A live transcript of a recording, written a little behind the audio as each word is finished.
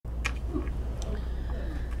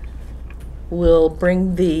We'll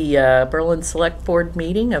bring the Berlin Select Board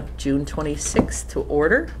meeting of June 26th to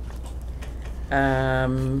order.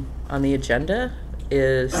 On the agenda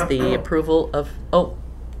is the approval of,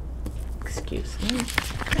 excuse me.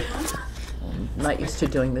 I'm not used to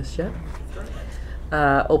doing this yet.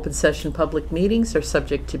 Open session public meetings are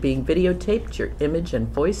subject to being videotaped. Your image and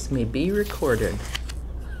voice may be recorded.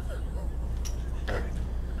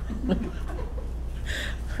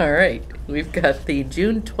 All right, we've got the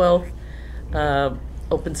June 12th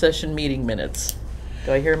open session meeting minutes.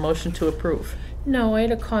 Do I hear a motion to approve? No, I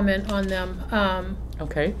had a comment on them.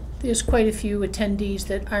 Okay. There's quite a few attendees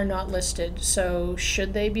that are not listed, so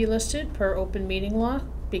should they be listed per open meeting law?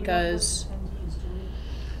 Because,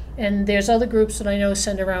 and there's other groups that I know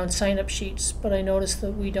send around sign-up sheets, but I noticed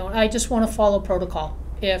that we don't. I just want to follow protocol.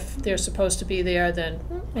 If they're supposed to be there, then,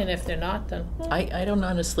 and if they're not, then. I don't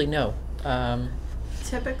honestly know.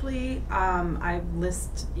 Typically,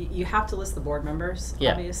 you have to list the board members,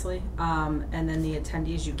 Yeah. obviously, and then the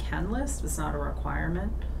attendees you can list. It's not a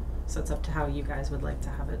requirement, so it's up to how you guys would like to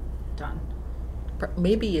have it done.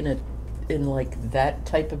 Maybe in like that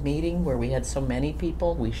type of meeting where we had so many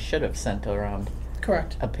people, we should have sent around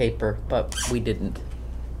Correct. a paper, but we didn't.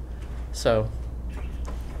 So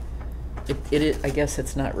I guess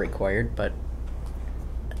it's not required, but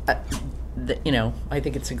I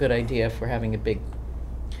think it's a good idea if we're having a big.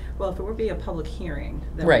 Well, if it would be a public hearing,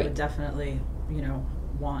 then Right. we would definitely,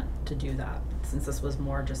 want to do that. Since this was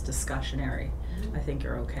more just discussionary, I think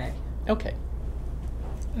you're okay. Okay.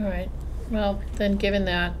 All right. Well, then given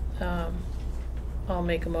that, I'll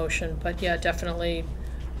make a motion. But yeah, definitely,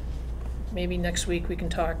 maybe next week we can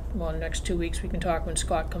talk, well, next 2 weeks we can talk when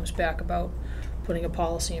Scott comes back about putting a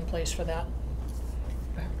policy in place for that.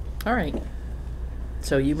 All right.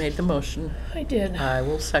 So you made the motion. I did. I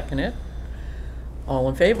will second it. All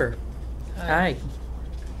in favor? Aye.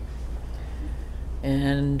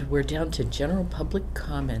 And we're down to general public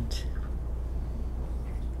comment.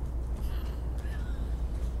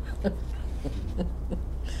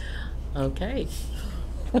 Okay.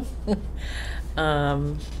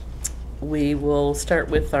 We will start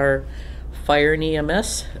with our fire and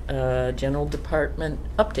EMS general department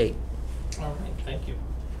update. All right, thank you.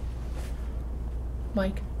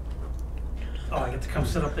 Mike? Oh, I get to come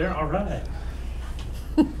sit up there? All right.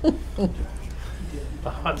 The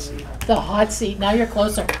hot seat. The hot seat. Now you're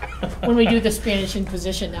closer. When we do the Spanish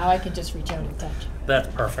Inquisition, now I can just reach out and touch.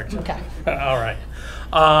 That's perfect. Okay. All right.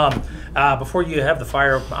 Before you have the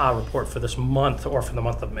fire report for this month, or for the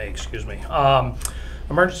month of May, excuse me.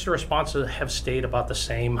 Emergency responses have stayed about the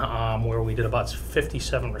same, where we did about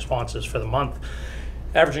 57 responses for the month,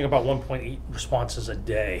 averaging about 1.8 responses a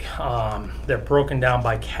day. They're broken down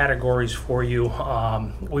by categories for you.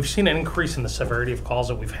 We've seen an increase in the severity of calls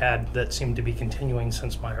that we've had that seem to be continuing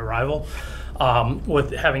since my arrival.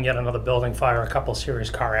 With having yet another building fire, a couple of serious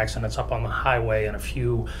car accidents up on the highway, and a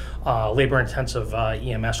few labor-intensive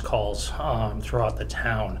EMS calls throughout the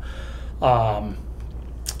town.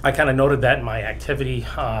 I kind of noted that in my activity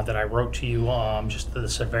that I wrote to you, just the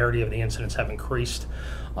severity of the incidents have increased.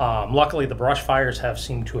 Luckily, the brush fires have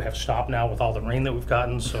seemed to have stopped now with all the rain that we've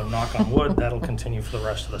gotten, so knock on wood, that'll continue for the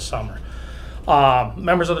rest of the summer.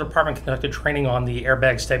 Members of the department conducted training on the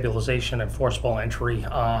airbag stabilization and forcible entry.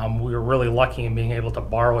 We were really lucky in being able to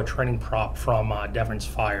borrow a training prop from Devon's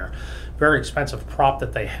Fire. Very expensive prop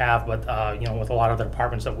that they have, but with a lot of the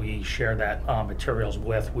departments that we share that materials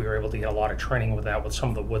with, we were able to get a lot of training with that, with some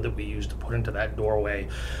of the wood that we used to put into that doorway.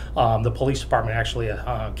 The police department actually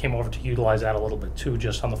came over to utilize that a little bit too,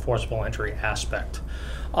 just on the forcible entry aspect.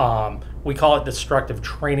 We call it destructive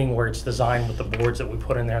training, where it's designed with the boards that we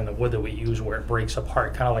put in there and the wood that we use, where it breaks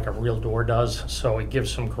apart, kind of like a real door does. So it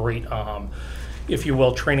gives some great, if you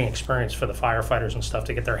will, training experience for the firefighters and stuff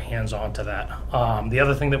to get their hands onto that. The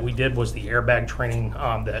other thing that we did was the airbag training,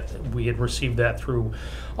 that we had received that through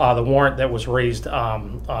the warrant that was raised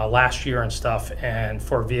last year and stuff, and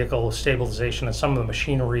for vehicle stabilization and some of the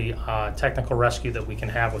machinery technical rescue that we can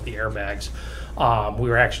have with the airbags. We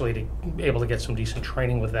were actually able to get some decent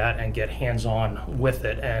training with that and get hands-on with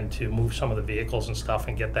it, and to move some of the vehicles and stuff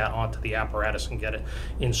and get that onto the apparatus and get it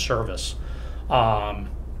in service.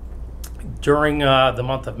 During the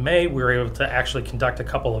month of May, we were able to actually conduct a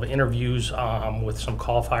couple of interviews with some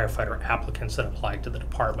call firefighter applicants that applied to the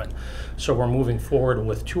department. So we're moving forward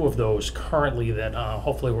with 2 of those currently that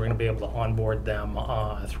hopefully we're going to be able to onboard them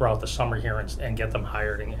throughout the summer here and get them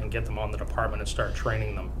hired and get them on the department and start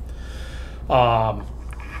training them.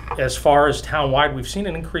 As far as town-wide, we've seen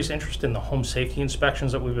an increased interest in the home safety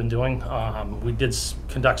inspections that we've been doing. We did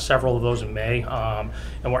conduct several of those in May, and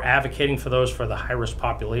we're advocating for those for the high-risk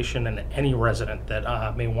population and any resident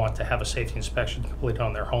that may want to have a safety inspection completed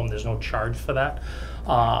on their home. There's no charge for that.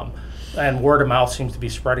 And word of mouth seems to be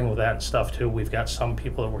spreading with that and stuff too. We've got some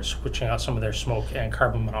people that were switching out some of their smoke and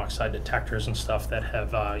carbon monoxide detectors and stuff that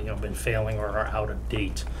have been failing or are out of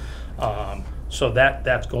date. So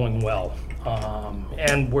that's going well.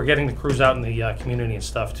 And we're getting the crews out in the community and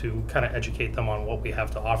stuff to kind of educate them on what we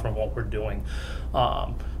have to offer and what we're doing.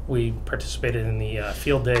 We participated in the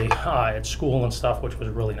field day at school and stuff, which was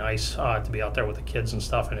really nice to be out there with the kids and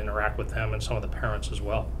stuff and interact with them and some of the parents as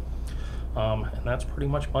well. And that's pretty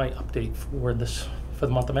much my update for the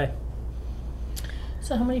month of May.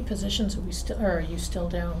 So how many positions are you still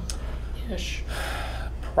down-ish?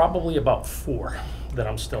 Probably about 4 that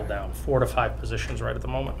I'm still down. 4 to 5 positions right at the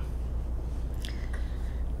moment.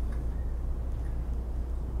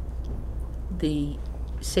 The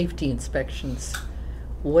safety inspections,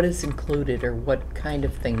 what is included or what kind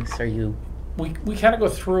of things are you? We kind of go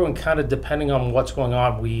through and kind of depending on what's going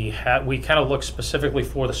on, we kind of look specifically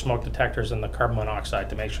for the smoke detectors and the carbon monoxide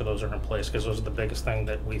to make sure those are in place, because those are the biggest thing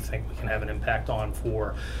that we think we can have an impact on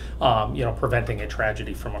for preventing a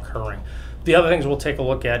tragedy from occurring. The other things we'll take a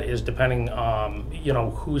look at is depending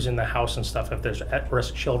who's in the house and stuff. If there's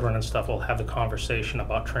at-risk children and stuff, we'll have the conversation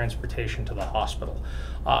about transportation to the hospital.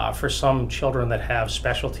 For some children that have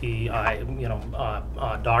specialty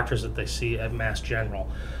doctors that they see at Mass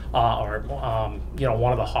General or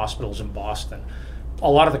one of the hospitals in Boston, a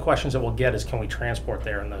lot of the questions that we'll get is, can we transport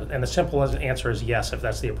there? And the simple answer is yes, if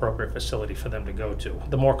that's the appropriate facility for them to go to.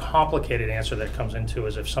 The more complicated answer that comes into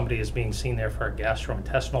is if somebody is being seen there for a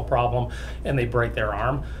gastrointestinal problem and they break their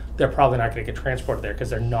arm, they're probably not going to get transported there because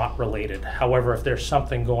they're not related. However, if there's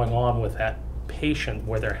something going on with that patient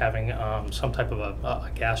where they're having some type of a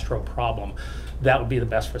gastro problem, that would be the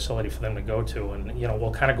best facility for them to go to. And we'll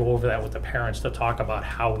kind of go over that with the parents to talk about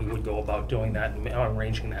how we would go about doing that and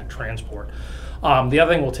arranging that transport. The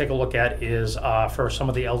other thing we'll take a look at is for some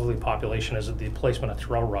of the elderly population is the placement of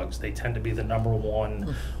throw rugs. They tend to be the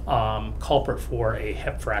 #1 culprit for a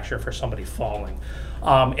hip fracture for somebody falling.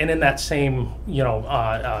 And in that same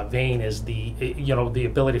vein is the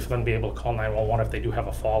ability for them to be able to call 911 if they do have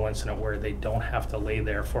a fall incident where they don't have to lay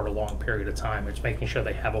there for a long period of time. It's making sure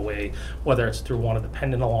they have a way, whether it's through one of the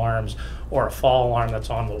pendant alarms or a fall alarm that's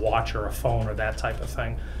on the watch or a phone or that type of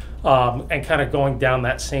thing. And kind of going down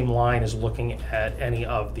that same line is looking at any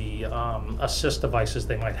of the assist devices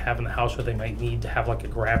they might have in the house, or they might need to have like a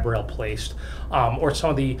grab rail placed, or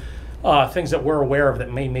some of the things that we're aware of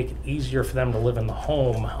that may make it easier for them to live in the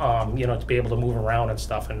home, to be able to move around and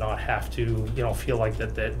stuff and not have to, feel like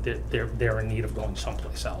that they're in need of going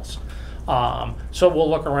someplace else. So we'll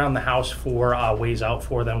look around the house for ways out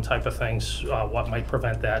for them type of things, what might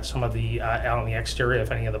prevent that. Some of the out on the exterior,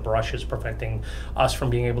 if any of the brush is preventing us from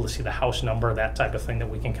being able to see the house number, that type of thing, that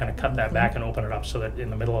we can kind of cut that back and open it up so that in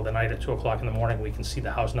the middle of the night at 2 o'clock in the morning we can see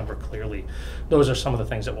the house number clearly. Those are some of the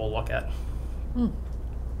things that we'll look at.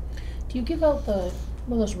 Do you give out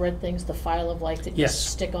one of those red things, the file of life that you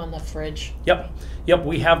stick on the fridge? Yep,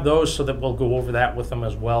 we have those so that we'll go over that with them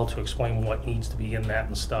as well to explain what needs to be in that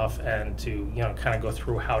and stuff, and to kind of go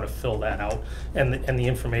through how to fill that out and the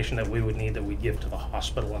information that we would need that we give to the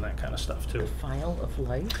hospital and that kind of stuff too. File of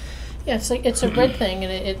life? Yeah, it's a red thing,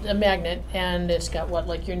 and it's a magnet, and it's got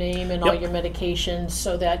like your name and all your medications,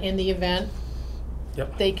 so that in the event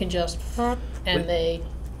they can just and they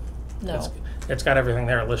know. It's got everything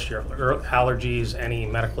there. It lists your allergies, any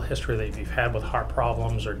medical history that you've had with heart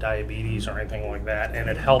problems or diabetes or anything like that. And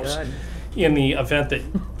it helps in the event that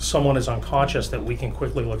someone is unconscious, that we can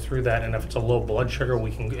quickly look through that. And if it's a low blood sugar,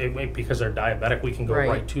 we can, because they're diabetic, we can go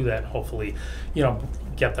right to that and hopefully,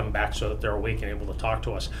 get them back so that they're awake and able to talk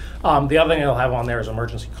to us. The other thing I'll have on there is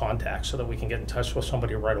emergency contacts, so that we can get in touch with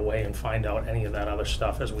somebody right away and find out any of that other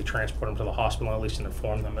stuff as we transport them to the hospital, at least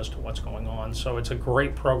inform them as to what's going on. So it's a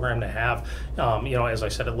great program to have. As I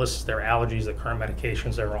said, it lists their allergies, the current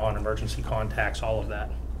medications they're on, emergency contacts, all of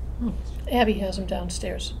that. Abby has them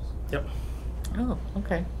downstairs. Yep. Oh,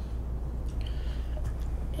 okay.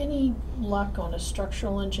 Any luck on a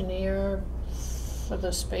structural engineer for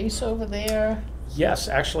the space over there? Yes,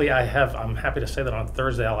 actually I'm happy to say that on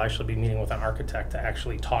Thursday I'll actually be meeting with an architect to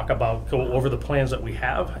actually go over the plans that we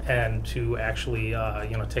have, and to actually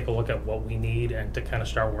take a look at what we need, and to kind of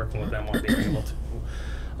start working with them on being able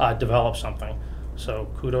to develop something. So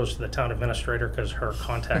kudos to the town administrator, because her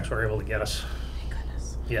contacts were able to get us. Thank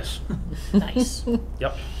goodness. Yes. Nice.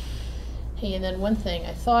 Yep. Hey, and then one thing,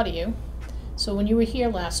 I thought of you. So when you were here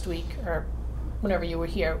last week, or whenever you were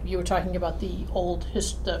here, you were talking about the old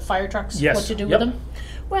the fire trucks. Yes, What to do yep. with them?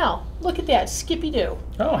 Well, look at that, Skippy-Doo.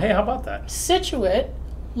 Oh, hey, how about that? Situate,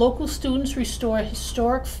 local students restore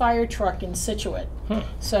historic fire truck in Situate.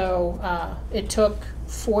 So it took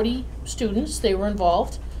 40 students, they were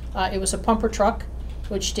involved. It was a pumper truck,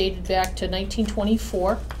 which dated back to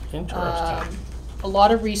 1924. Interesting. A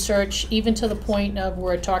lot of research, even to the point of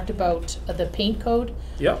where it talked about the paint code.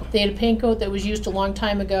 Yep. They had a paint code that was used a long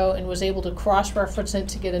time ago and was able to cross-reference it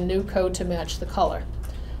to get a new code to match the color.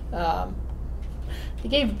 They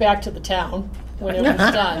gave it back to the town when it was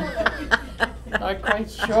done. Not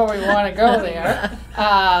quite sure we want to go there.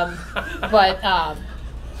 But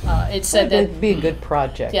it said that, It'd be a good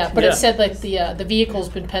project. yeah, but Yeah. it said like the vehicle's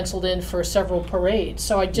been penciled in for several parades.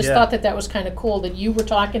 So I just Yeah. thought that was kind of cool that you were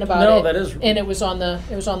talking about No, it. that is- And it was on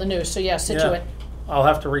the news. So yeah, Situate. I'll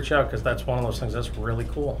have to reach out because that's one of those things that's really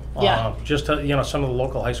cool. Yeah. Just to, some of the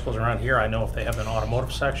local high schools around here, I know if they have an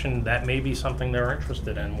automotive section, that may be something they're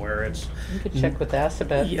interested in, where it's. You could check with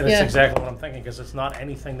Assabet. Yeah, that's Yeah. exactly what I'm thinking, because it's not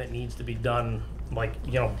anything that needs to be done like,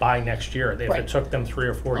 by next year. If Right. it took them 3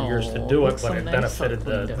 or 4 years to Oh, do it, looks but so it nice, benefited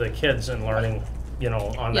so cleaned the kids in learning,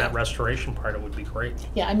 on Yeah. that restoration part, it would be great.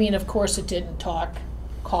 Yeah, I mean, of course, it didn't talk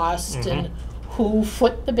cost and who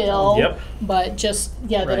foot the bill. Yep. But just,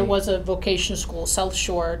 that it Right. was a vocational school, South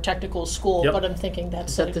Shore Technical School. Yep. But I'm thinking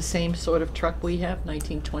that's Is that the same sort of truck we have,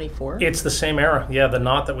 1924? It's the same era. Yeah, the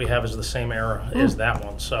knot that we have is the same era as that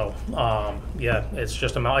one. So, it's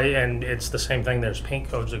just and it's the same thing. There's paint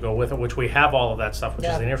codes that go with it, which we have all of that stuff, which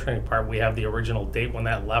Yeah. is the interesting part. We have the original date when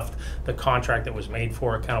that left, the contract that was made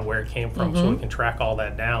for it, kind of where it came from, so we can track all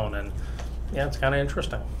that down. And yeah, it's kind of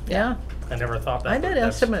interesting. Yeah, I never thought that. I but bet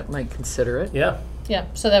that's- Assabet might consider it. Yeah. Yeah,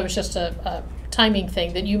 so that was just a timing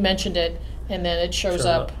thing that you mentioned it and then it shows so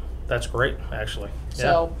up. That's great, actually.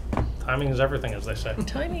 So Yeah. Timing is everything, as they say.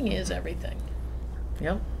 timing is everything.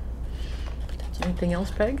 Yep. Anything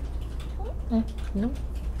else, Peg? No?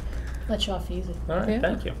 Let you off easy. All right, Yeah.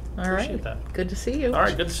 thank you. All Appreciate right. that. Good to see you. All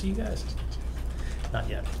right, good to see you guys. Not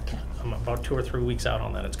yet. I'm about 2 or 3 weeks out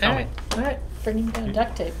on that. It's All coming. right, all right. Bringing down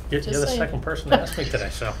duct tape. You're Just the saying. second person to ask me today,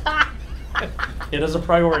 so it is a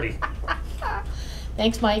priority.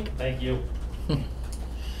 Thanks, Mike. Thank you. All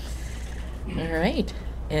right.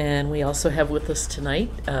 And we also have with us tonight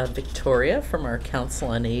Victoria from our Council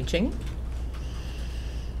on Aging.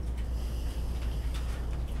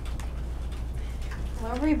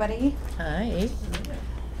 Hello, everybody. Hi.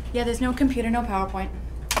 Yeah, there's no computer, no PowerPoint.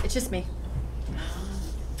 It's just me.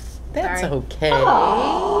 That's Sorry. okay.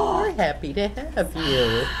 We're happy to have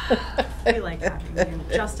you. We like having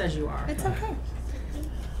you just as you are. It's okay.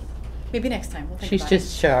 Maybe next time. We'll think She's about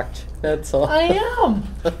just shocked. That's all. I am.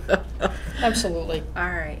 Absolutely. it. All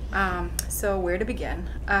right. So where to begin?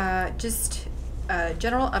 Just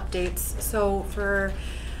general updates. So for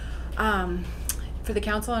the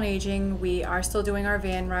Council on Aging, we are still doing our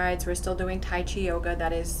van rides. We're still doing Tai Chi yoga.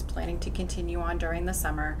 That is planning to continue on during the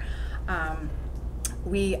summer.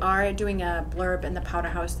 We are doing a blurb in the Powder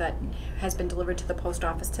House that has been delivered to the post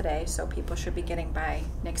office today, so people should be getting by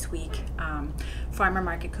next week. Farmer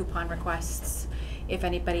market coupon requests. If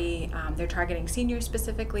anybody, they're targeting seniors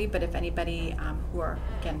specifically, but if anybody who are,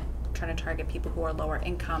 again, trying to target people who are lower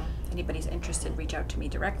income, anybody's interested, reach out to me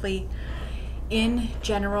directly. In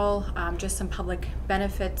general, just some public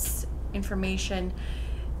benefits information.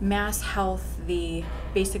 Mass Health, the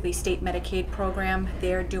basically state Medicaid program,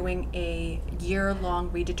 they're doing a year-long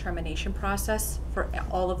redetermination process for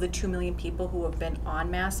all of the 2 million people who have been on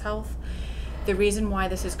Mass Health. The reason why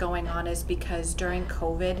this is going on is because during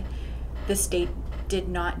COVID, the state did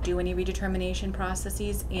not do any redetermination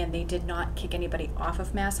processes and they did not kick anybody off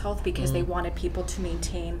of Mass Health because they wanted people to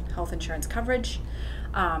maintain health insurance coverage.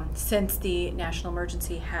 Since the national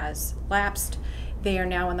emergency has lapsed, they are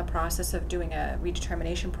now in the process of doing a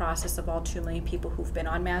redetermination process of all 2 million people who've been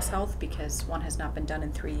on Mass Health because one has not been done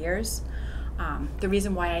in 3 years. The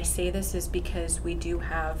reason why I say this is because we do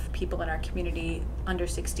have people in our community under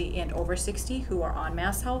 60 and over 60 who are on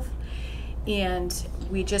Mass Health, and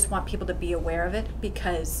we just want people to be aware of it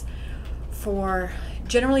because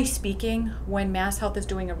generally speaking, when Mass Health is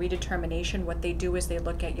doing a redetermination, what they do is they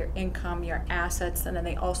look at your income, your assets, and then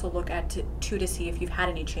they also look at to see if you've had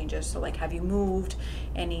any changes. So like, have you moved,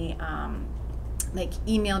 any like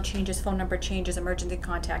email changes, phone number changes, emergency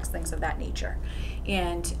contacts, things of that nature.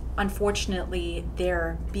 And unfortunately,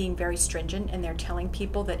 they're being very stringent and they're telling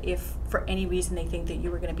people that if for any reason they think that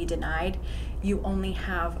you were going to be denied, you only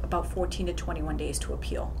have about 14 to 21 days to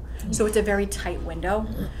appeal. So it's a very tight window.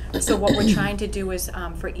 So what we're trying to do is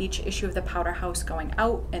for each issue of the Powder House going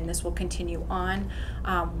out, and this will continue on,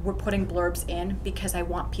 we're putting blurbs in because I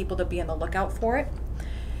want people to be on the lookout for it.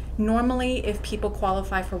 Normally, if people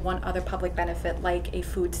qualify for one other public benefit, like a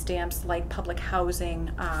food stamps, like public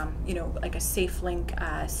housing, like a SafeLink,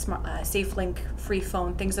 SafeLink free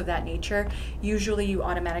phone, things of that nature, usually you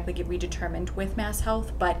automatically get redetermined with Mass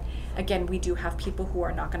Health. But again, we do have people who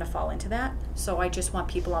are not going to fall into that. So I just want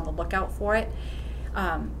people on the lookout for it.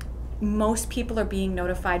 Most people are being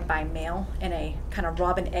notified by mail in a kind of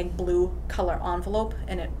robin egg blue color envelope,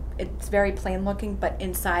 and it's very plain looking, but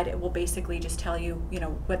inside it will basically just tell you,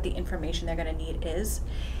 what the information they're going to need is.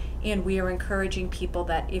 And we are encouraging people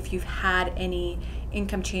that if you've had any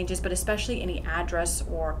income changes, but especially any address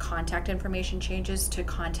or contact information changes, to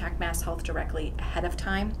contact Mass Health directly ahead of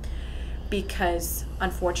time. Because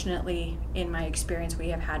unfortunately, in my experience, we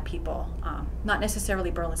have had people, not necessarily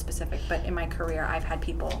Berlin specific, but in my career, I've had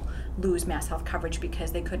people lose Mass Health coverage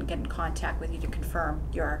because they couldn't get in contact with you to confirm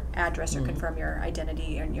your address or confirm your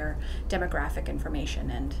identity and your demographic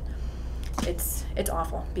information. And it's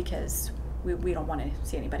awful because we don't want to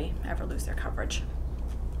see anybody ever lose their coverage.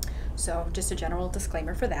 So just a general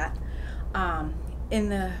disclaimer for that.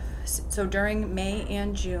 So during May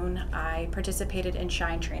and June, I participated in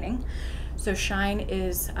SHINE training. So SHINE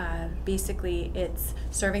is basically, it's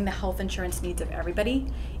serving the health insurance needs of everybody,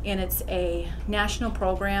 and it's a national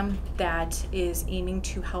program that is aiming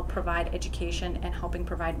to help provide education and helping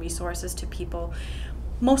provide resources to people,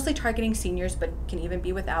 mostly targeting seniors, but can even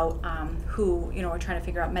be without, who are trying to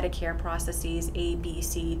figure out Medicare processes, A, B,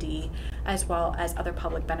 C, D, as well as other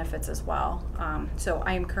public benefits as well. So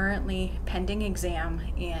I am currently pending exam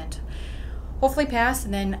and hopefully pass,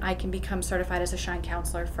 and then I can become certified as a SHINE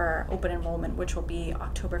counselor for open enrollment, which will be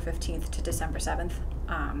October 15th to December 7th.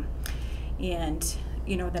 And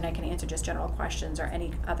then I can answer just general questions or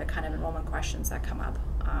any other kind of enrollment questions that come up,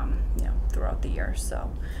 throughout the year. So,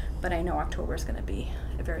 but I know October is going to be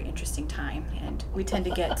a very interesting time, and we tend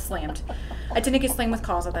to get slammed. I tend to get slammed with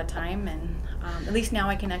calls at that time, and at least now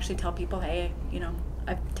I can actually tell people, hey,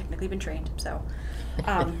 I've technically been trained. So,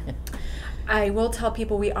 I will tell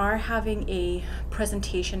people we are having a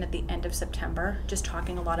presentation at the end of September, just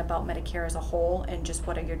talking a lot about Medicare as a whole and just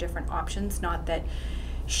what are your different options. Not that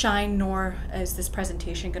SHINE nor is this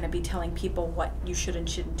presentation going to be telling people what you should and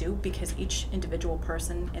shouldn't do, because each individual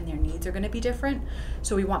person and their needs are going to be different.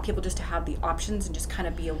 So we want people just to have the options and just kind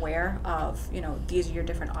of be aware of, these are your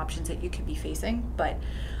different options that you could be facing. But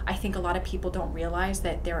I think a lot of people don't realize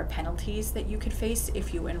that there are penalties that you could face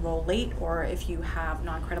if you enroll late or if you have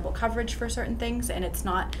non-credible coverage for certain things, and it's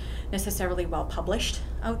not necessarily well published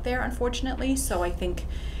out there, unfortunately. So I think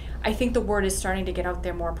the word is starting to get out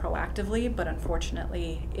there more proactively, but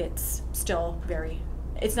unfortunately it's still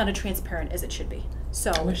it's not as transparent as it should be.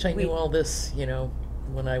 So I wish I knew all this,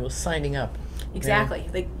 when I was signing up. Exactly.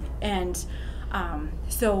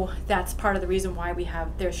 So that's part of the reason why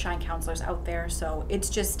there's SHINE counselors out there. So it's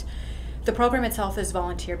just, the program itself is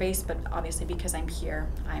volunteer based, but obviously because I'm here,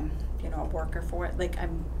 I'm, a worker for it.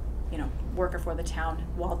 I'm worker for the town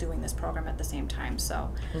while doing this program at the same time. So,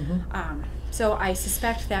 so I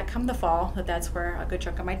suspect that come the fall, that's where a good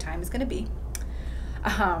chunk of my time is going to be.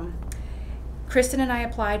 Kristen and I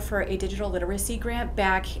applied for a digital literacy grant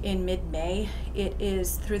back in mid-May. It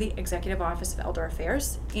is through the Executive Office of Elder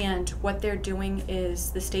Affairs, and what they're doing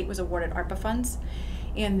is the state was awarded ARPA funds,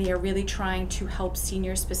 and they're really trying to help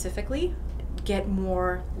seniors specifically get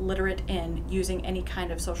more literate in using any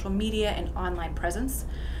kind of social media and online presence.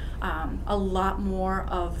 A lot more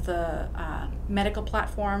of the medical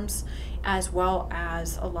platforms, as well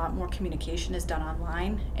as a lot more communication is done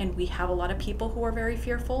online, and we have a lot of people who are very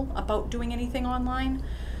fearful about doing anything online.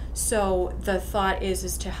 So the thought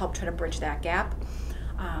is to help try to bridge that gap.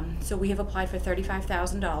 So we have applied for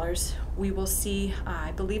 $35,000. We will see,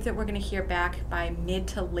 I believe that we're going to hear back by mid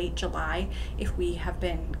to late July if we have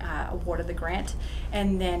been awarded the grant.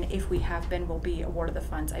 And then if we have been, we'll be awarded the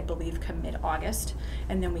funds, I believe, come mid-August.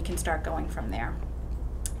 And then we can start going from there.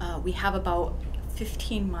 We have about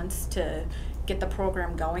 15 months to get the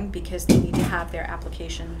program going because they need to have their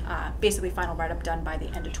application, basically final write-up done by the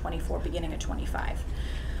end of 24, beginning of 25.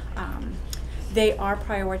 They are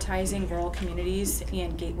prioritizing rural communities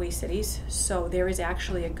and gateway cities, so there is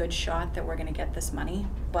actually a good shot that we're going to get this money,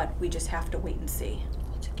 but we just have to wait and see.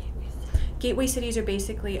 What's a gateway city? Gateway cities are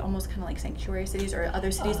basically almost kind of like sanctuary cities or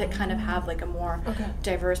other cities that kind of have like a more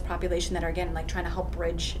diverse population that are, again, like trying to help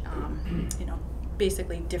bridge,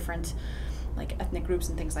 basically different like ethnic groups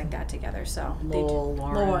and things like that together. So Lowell,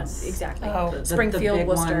 Lawrence. exactly. Oh. The Springfield, big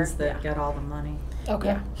Worcester, ones that yeah. get all the money.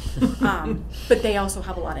 Okay. But they also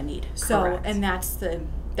have a lot of need. So, Correct. and that's the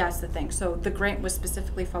thing. So the grant was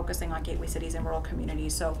specifically focusing on gateway cities and rural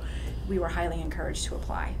communities. So we were highly encouraged to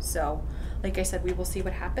apply. So, like I said, we will see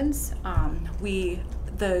what happens.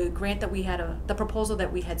 The grant that we had, the proposal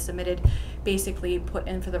that we had submitted, basically put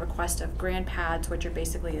in for the request of grand pads, which are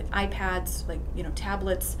basically iPads, like, you know,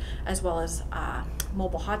 tablets, as well as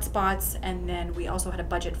mobile hotspots. And then we also had a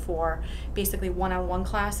budget for basically one-on-one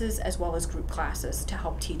classes as well as group classes to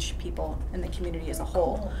help teach people in the community as a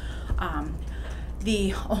whole.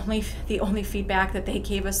 The only feedback that they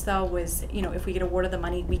gave us, though, was, you know, if we get awarded the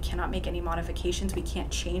money, we cannot make any modifications. We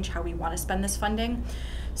can't change how we want to spend this funding.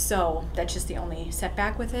 So that's just the only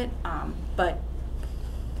setback with it. But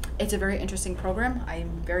it's a very interesting program.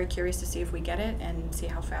 I'm very curious to see if we get it and see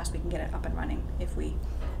how fast we can get it up and running if we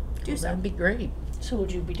do so. That'd be great. So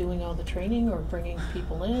would you be doing all the training or bringing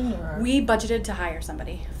people in, or? We budgeted to hire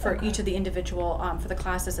somebody for Okay. each of the individual, for the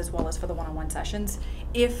classes as well as for the one-on-one sessions.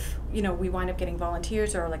 If, you know, we wind up getting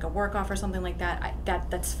volunteers or like a work-off or something like that,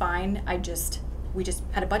 that's fine. We just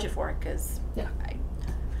had a budget for it because Yeah.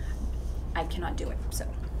 I cannot do it, so,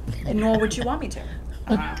 and nor would you want me to.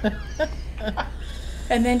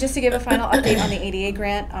 And then just to give a final update on the ADA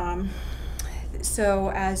grant, so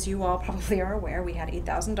as you all probably are aware, we had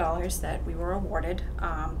 $8,000 that we were awarded.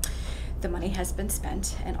 The money has been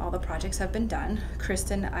spent and all the projects have been done.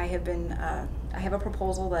 Kristen, I have a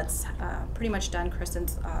proposal that's pretty much done.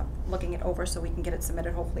 Kristen's looking it over so we can get it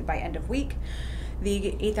submitted hopefully by end of week.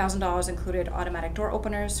 The $8,000 included automatic door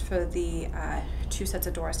openers for the 2 sets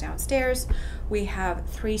of doors downstairs. We have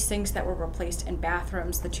 3 sinks that were replaced in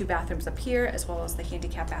bathrooms, the 2 bathrooms up here, as well as the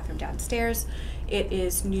handicap bathroom downstairs. It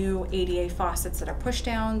is new ADA faucets that are push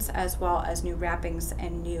downs, as well as new wrappings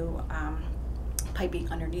and new piping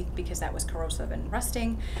underneath because that was corrosive and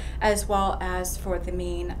rusting, as well as for the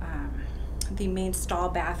main stall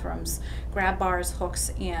bathrooms, grab bars,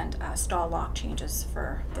 hooks, and stall lock changes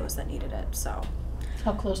for those that needed it. So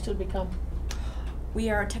How close did we come? we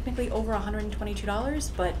are technically over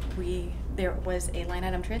 $122, but there was a line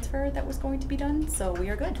item transfer that was going to be done, so we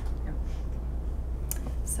are good. Yep.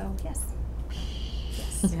 So yes.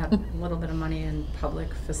 We had a little bit of money in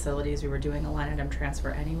public facilities. We were doing a line item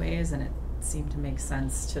transfer anyways, and it seemed to make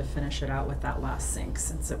sense to finish it out with that last sink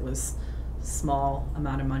since it was small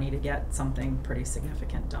amount of money to get something pretty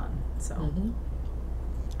significant done. So Mhm.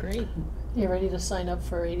 Great. You ready to sign up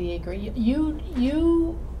for ADA grant?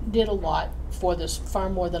 You did a lot for this, far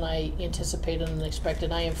more than I anticipated and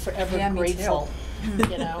expected. I am forever Yeah, me too. grateful.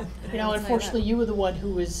 You know, say unfortunately, that. you were the one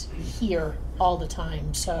who was here all the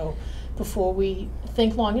time. So, before we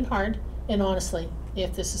think long and hard, and honestly,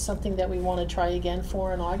 if this is something that we want to try again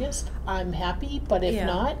for in August, I'm happy. But if Yeah.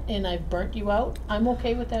 not, and I've burnt you out, I'm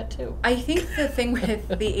okay with that too. I think the thing with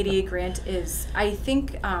the ADA grant is, I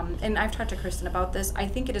think, and I've talked to Kristen about this, I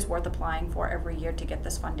think it is worth applying for every year to get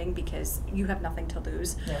this funding because you have nothing to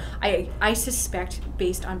lose. Yeah. I suspect,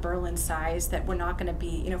 based on Berlin's size, that we're not going to be,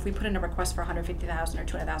 you know, if we put in a request for $150,000 or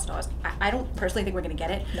 $200,000, I don't personally think we're going to get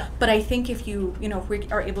it. No. But I think if you know, if we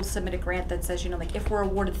are able to submit a grant that says, you know, like if we're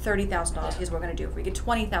awarded $30,000, here's what we're going to do. If we get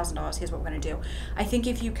 $20,000, here's what we're going to do. I think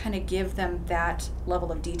if you kind of give them that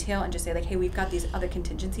level of detail and just say like, hey, we've got these other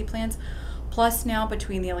contingency plans, plus now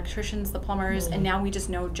between the electricians, the plumbers, and now we just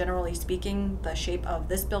know, generally speaking, the shape of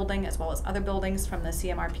this building as well as other buildings from the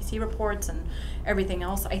CMRPC reports and everything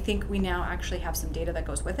else. I think we now actually have some data that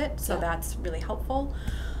goes with it, so Yeah. that's really helpful.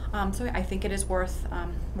 So I think it is worth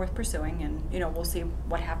pursuing, and you know, we'll see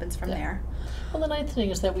what happens from Yeah. there. Well, the ninth thing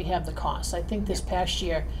is that we have the costs. I think this past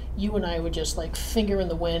year, you and I were just like finger in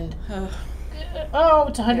the wind. Oh,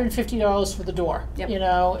 it's $150 for the door, Yep. you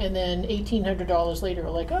know, and then $1,800 later, we're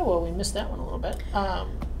like, oh, well, we missed that one a little bit.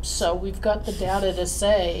 So we've got the data to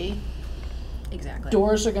say Exactly.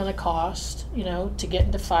 doors are gonna cost, you know, to get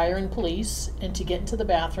into fire and police, and to get into the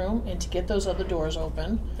bathroom, and to get those other doors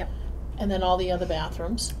open. Yep. And then all the other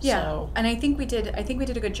bathrooms, Yeah, so. and I think we did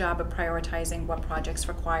a good job of prioritizing what projects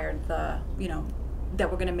required you know,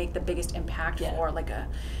 that were gonna make the biggest impact Yeah. for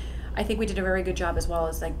I think we did a very good job as well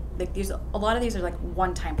as like these, a lot of these are like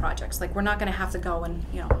one-time projects. Like we're not gonna have to go and,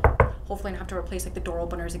 you know, hopefully not have to replace like the door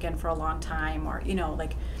openers again for a long time, or, you know,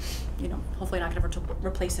 like, you know, hopefully not gonna have to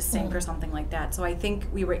replace a sink or something like that. So I think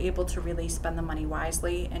we were able to really spend the money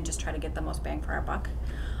wisely and just try to get the most bang for our buck.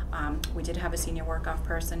 We did have a senior work-off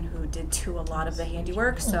person who did do a lot of the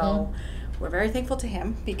handiwork, so we're very thankful to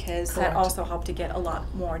him because that Correct. also helped to get a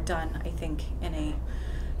lot more done, I think, in a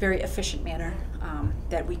very efficient manner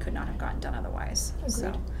that we could not have gotten done otherwise. So,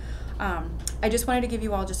 Agreed. I just wanted to give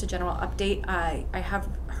you all just a general update. I have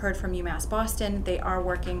heard from UMass Boston. They are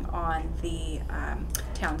working on the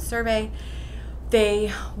town survey.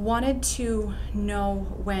 They wanted to know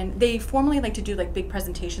when they formally like to do like big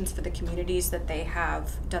presentations for the communities that they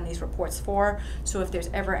have done these reports for. So if there's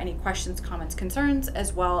ever any questions, comments, concerns,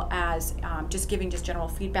 as well as just giving just general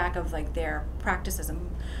feedback of like their practices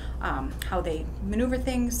and how they maneuver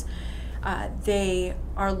things. They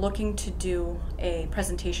are looking to do a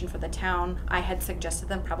presentation for the town. I had suggested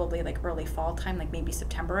them probably like early fall time, like maybe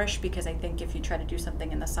September-ish, because I think if you try to do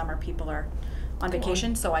something in the summer, people are on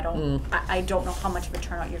vacation, so I don't know how much of a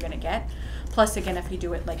turnout you're gonna get. Plus, again, if you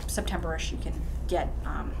do it like September-ish, you can get,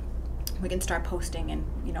 we can start posting and,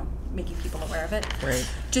 you know, making people aware of it. Right.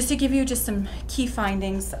 Just to give you just some key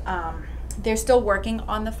findings, they're still working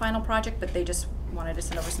on the final project, but they just wanted to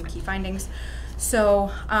send over some key findings.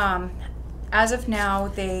 So, as of now,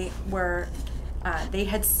 they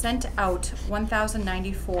had sent out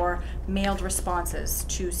 1,094 mailed responses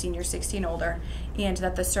to seniors 60 and older, and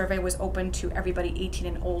that the survey was open to everybody 18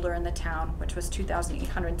 and older in the town, which was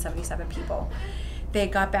 2,877 people. They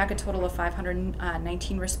got back a total of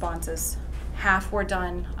 519 responses. Half were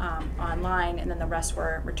done online, and then the rest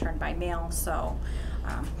were returned by mail. So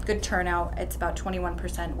good turnout. It's about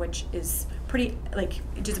 21%, which is pretty, like,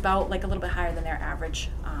 just about like a little bit higher than their average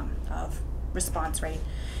of response rate.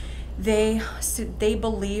 They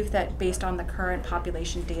believe that based on the current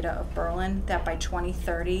population data of Berlin, that by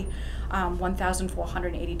 2030,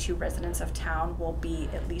 1,482 residents of town will be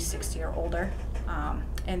at least 60 or older.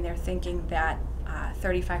 And they're thinking that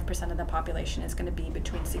 35% of the population is going to be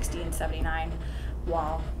between 60 and 79,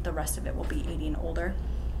 while the rest of it will be 80 and older.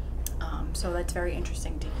 So that's very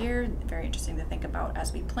interesting to hear, very interesting to think about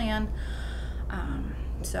as we plan.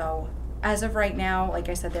 So as of right now, like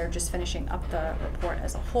I said, they're just finishing up the report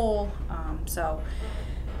as a whole. So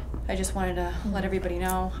I just wanted to let everybody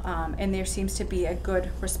know. And there seems to be a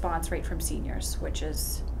good response rate from seniors, which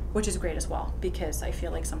is great as well, because I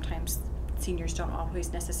feel like sometimes seniors don't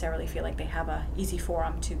always necessarily feel like they have a easy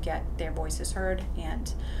forum to get their voices heard,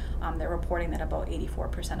 and they're reporting that about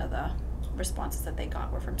 84% of the responses that they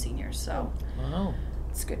got were from seniors. So Wow.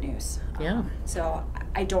 it's good news. Yeah. So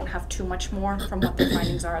I don't have too much more from what their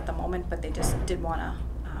findings are at the moment, but they just did want to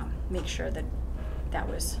make sure that that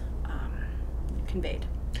was conveyed.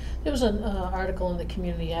 There was an article in the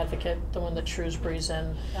Community Advocate, the one that Shrewsbury's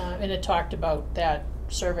in, and it talked about that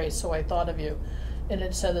survey, so I thought of you. And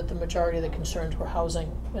it said that the majority of the concerns were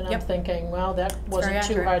housing. And I'm Yep. thinking, well, that wasn't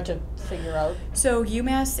too accurate. hard to figure out. So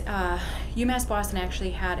UMass Boston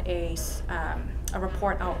actually had a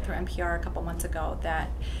report out through NPR a couple months ago that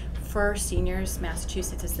for seniors,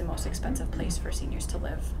 Massachusetts is the most expensive place for seniors to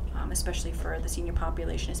live, especially for the senior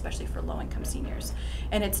population, especially for low-income seniors.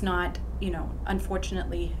 And it's not, you know,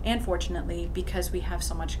 unfortunately and fortunately, because we have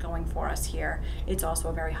so much going for us here, it's also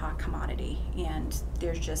a very hot commodity, and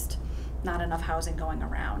there's just not enough housing going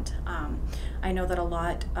around. I know that a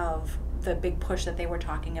lot of the big push that they were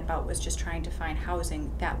talking about was just trying to find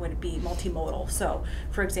housing that would be multimodal. So,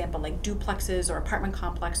 for example, like duplexes or apartment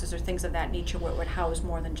complexes or things of that nature where it would house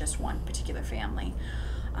more than just one particular family.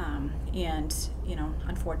 And, you know,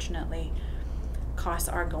 unfortunately, costs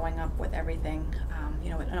are going up with everything,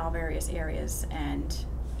 you know, in all various areas, and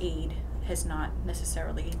aid has not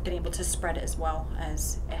necessarily been able to spread as well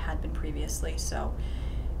as it had been previously. So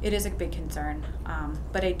it is a big concern,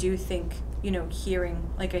 but I do think, you know, hearing,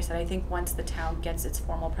 like I said, I think once the town gets its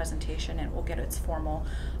formal presentation, it will get its formal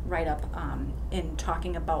write-up in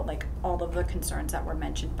talking about like all of the concerns that were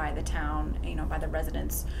mentioned by the town, you know, by the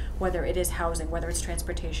residents, whether it is housing, whether it's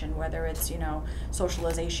transportation, whether it's, you know,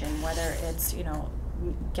 socialization, whether it's, you know,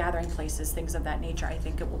 gathering places, things of that nature. I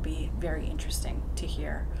think it will be very interesting to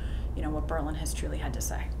hear, you know, what Berlin has truly had to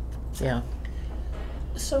say. Yeah.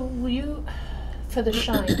 So will you, for the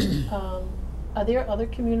Shine, are there other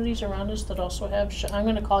communities around us that also have I'm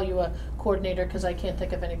going to call you a coordinator because I can't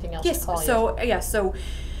think of anything else to call you. So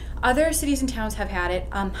other cities and towns have had it.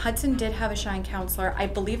 Hudson did have a Shine counselor. I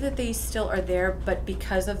believe that they still are there, but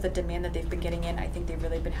because of the demand that they've been getting in, I think they've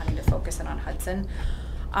really been having to focus in on Hudson.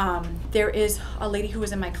 There is a lady who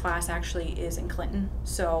was in my class actually is in Clinton,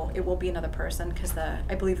 so it will be another person because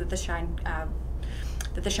I believe that the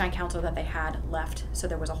Shine counselor that they had left, so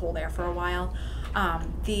there was a hole there for a while.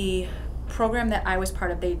 The program that I was part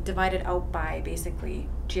of, they divided out by basically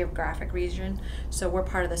geographic region. So we're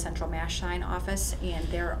part of the Central Mass Shine office, and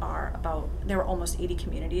there are almost 80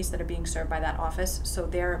 communities that are being served by that office. So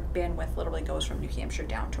their bandwidth literally goes from New Hampshire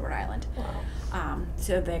down to Rhode Island. Wow.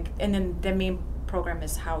 And then the main program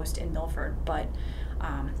is housed in Milford, but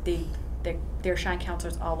they're Shine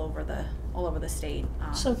counselors all over the state.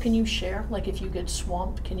 So can you share, like if you get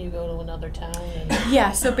swamped, can you go to another town? And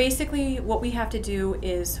Yeah, so basically what we have to do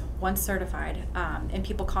is, once certified, and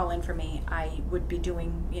people call in for me, I would be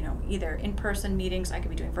doing, either in-person meetings, I could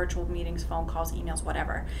be doing virtual meetings, phone calls, emails,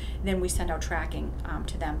 whatever. Then we send out tracking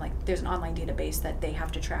to them. Like there's an online database that they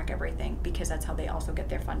have to track everything, because that's how they also get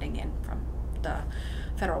their funding in from the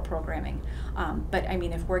federal programming. But I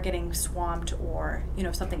mean, if we're getting swamped or,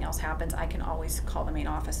 if something else happens, I can always call the main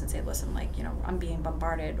office and say, listen, like, I'm being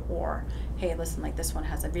bombarded, or, hey, listen, like this one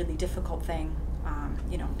has a really difficult thing,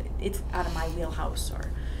 it's out of my wheelhouse,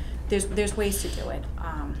 or there's ways to do it.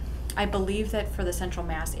 I believe that for the Central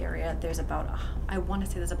Mass area, there's about, I want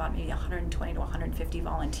to say there's about maybe 120 to 150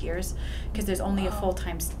 volunteers, because there's only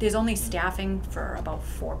there's only staffing for about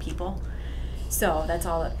 4 people. So that's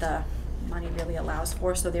all that the money really allows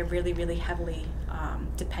for. So they're really, really heavily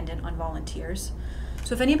dependent on volunteers.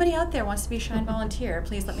 So if anybody out there wants to be a Shine volunteer,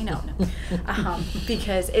 please let me know.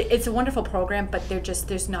 Because it's a wonderful program, but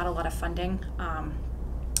there's not a lot of funding.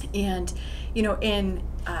 And in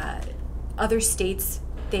other states,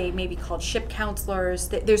 they may be called SHIP counselors.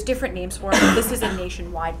 There's different names for it. This is a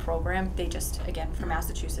nationwide program. They just, again, for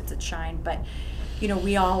Massachusetts, it's Shine. But,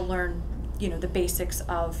 we all learn, the basics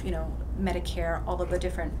of, Medicare, all of the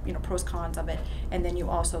different, pros, cons of it. And then you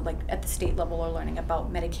also, like, at the state level, are learning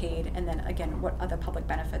about Medicaid, and then, again, what other public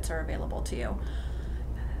benefits are available to you.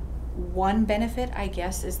 One benefit, I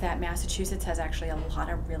guess, is that Massachusetts has actually a lot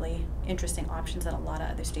of really interesting options that a lot of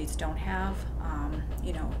other states don't have,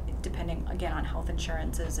 depending, again, on health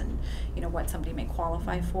insurances and, what somebody may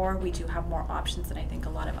qualify for. We do have more options than I think a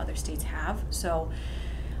lot of other states have. So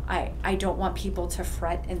I don't want people to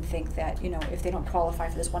fret and think that, if they don't qualify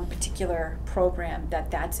for this one particular program,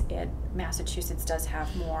 that's it. Massachusetts does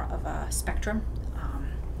have more of a spectrum,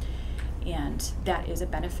 and that is a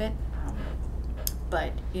benefit.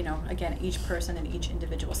 But, again, each person and each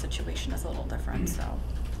individual situation is a little different, so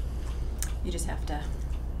you just have to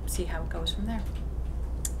see how it goes from there.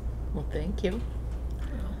 Well, thank you.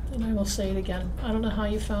 And I will say it again, I don't know how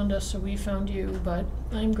you found us or we found you, but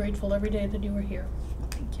I'm grateful every day that you were here.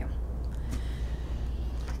 Thank you.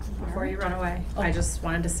 Before you run away, I just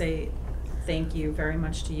wanted to say thank you very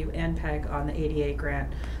much to you and Peg on the ADA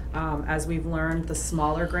grant. As we've learned, the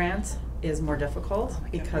smaller grant is more difficult,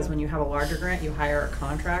 because when you have a larger grant, you hire a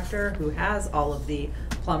contractor who has all of the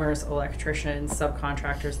plumbers, electricians,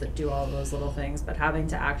 subcontractors that do all of those little things, but having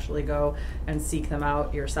to actually go and seek them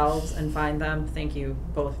out yourselves and find them, thank you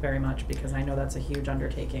both very much, because I know that's a huge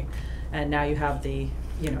undertaking. And now you have the,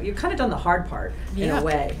 you've kind of done the hard part in a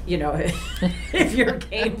way, if you're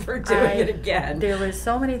game for doing it again. There were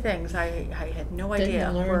so many things I had no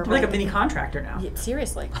idea. learn? Like a mini contractor now. Yeah,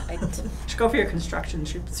 seriously. Should go for your construction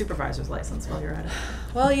supervisor's license while you're at it.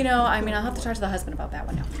 Well, I'll have to talk to the husband about that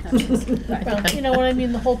one now. Well, you know what I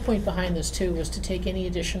mean, the whole point behind this too was to take any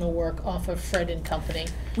additional work off of Fred and Company.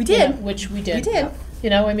 We did. Which we did. We did.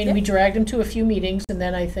 We dragged him to a few meetings, and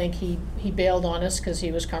then I think he bailed on us because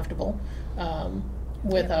he was comfortable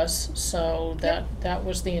with us. So that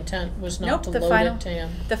was the intent, was not to load it to him.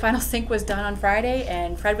 The final sync was done on Friday,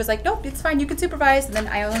 and Fred was like, nope, it's fine, you can supervise. And then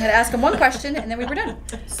I only had to ask him one question, and then we were done.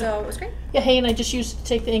 So it was great. Yeah, hey, and I just used it to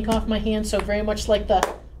take the ink off my hand, so very much like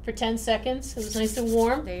for 10 seconds. It was nice and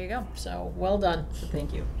warm. There you go. So well done. So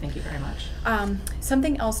thank you very much.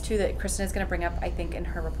 Something else too that Kristen is going to bring up, I think, in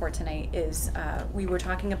her report tonight is we were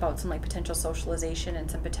talking about some potential socialization and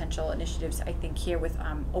some potential initiatives. I think here with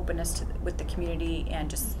openness with the community and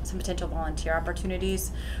just some potential volunteer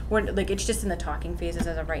opportunities. It's just in the talking phases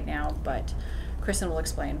as of right now, but Kristen will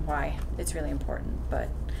explain why it's really important. But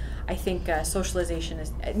I think socialization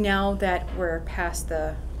is, now that we're past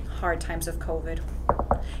the hard times of COVID,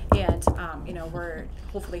 and we're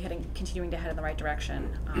hopefully continuing to head in the right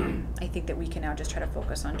direction. I think that we can now just try to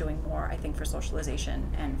focus on doing more, I think, for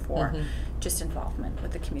socialization and for just involvement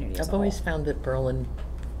with the community as a I've whole. always found that Berlin,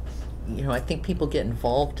 I think people get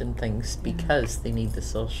involved in things because they need the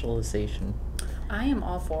socialization. I am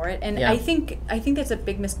all for it, and Yeah. I think that's a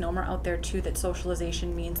big misnomer out there too, that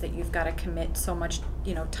socialization means that you've got to commit so much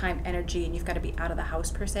time, energy, and you've got to be out of the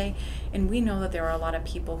house per se. And we know that there are a lot of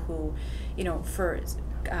people who,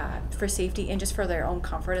 for safety and just for their own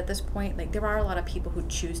comfort at this point, there are a lot of people who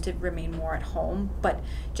choose to remain more at home, but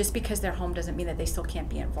just because they're home doesn't mean that they still can't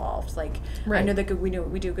be involved. I Right. know that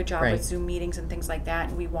we do a good job Right. with Zoom meetings and things like that,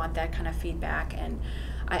 and we want that kind of feedback. And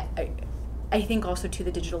I think also too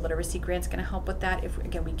the digital literacy grant's going to help with that if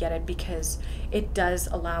again we get it, because it does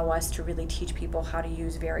allow us to really teach people how to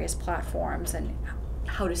use various platforms and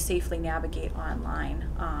how to safely navigate online,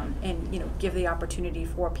 and give the opportunity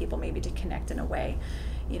for people maybe to connect in a way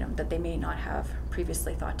that they may not have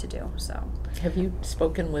previously thought to do, so. Have you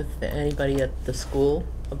spoken with anybody at the school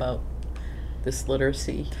about this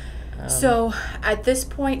literacy? So at this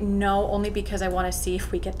point, no, only because I want to see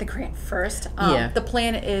if we get the grant first. Yeah. The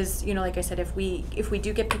plan is, like I said, if we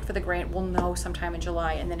do get picked for the grant, we'll know sometime in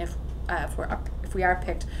July, and then if we are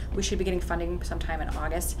picked, we should be getting funding sometime in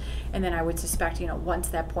August, and then I would suspect, once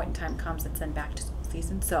that point in time comes, it's then back to school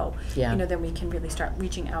season. So, Yeah. Then we can really start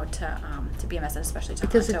reaching out to BMS and especially to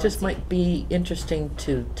Because Honto it and just see. might be interesting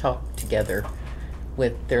to talk together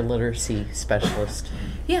with their literacy specialist.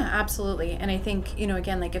 Yeah, absolutely. And I think,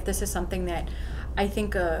 again, like if this is something that I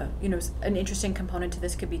think, an interesting component to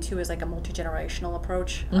this could be too is like a multi-generational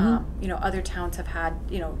approach. Other towns have had,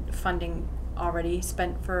 funding already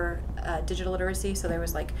spent for digital literacy. So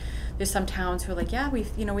there's some towns who are like, yeah,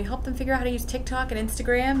 we helped them figure out how to use TikTok and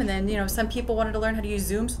Instagram. And then, some people wanted to learn how to use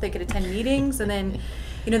Zoom so they could attend meetings. And then,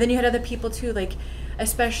 then you had other people too, like,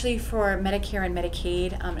 especially for Medicare and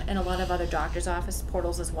Medicaid, and a lot of other doctors' office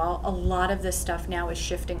portals as well. A lot of this stuff now is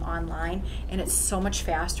shifting online, and it's so much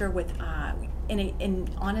faster with, and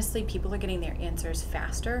honestly, people are getting their answers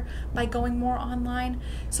faster by going more online.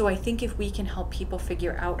 So I think if we can help people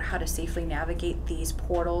figure out how to safely navigate these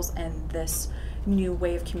portals and this new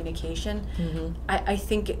way of communication, I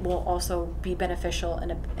think it will also be beneficial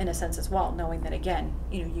in a sense as well, knowing that, again,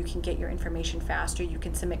 you can get your information faster, you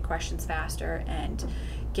can submit questions faster, and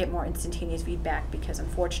get more instantaneous feedback, because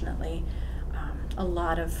unfortunately, a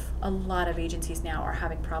lot of agencies now are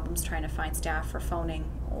having problems trying to find staff for phoning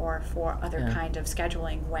or for other kind of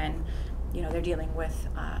scheduling when they're dealing with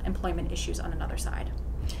employment issues on another side.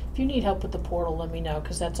 If you need help with the portal, let me know,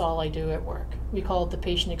 because that's all I do at work. We call it the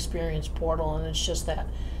Patient Experience Portal, and it's just that.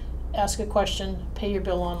 Ask a question, pay your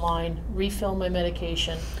bill online, refill my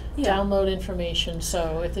medication, download information.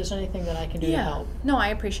 So if there's anything that I can do to help. No, I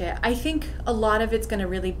appreciate it. I think a lot of it's going to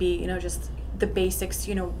really be, just the basics.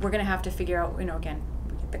 We're going to have to figure out, again,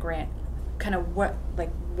 we get the grant, kind of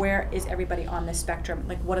where is everybody on this spectrum?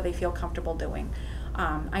 Like, what do they feel comfortable doing?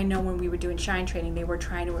 I know when we were doing Shine training, they were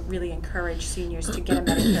trying to really encourage seniors to get a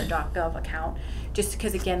Medicare.gov account, just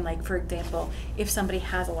because, again, like, for example, if somebody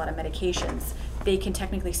has a lot of medications, they can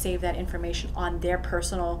technically save that information on their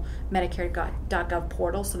personal Medicare.gov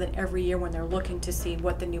portal, so that every year when they're looking to see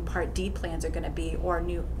what the new Part D plans are going to be or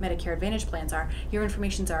new Medicare Advantage plans are, your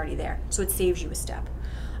information's already there, so it saves you a step.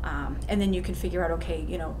 And then you can figure out, okay,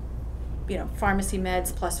 pharmacy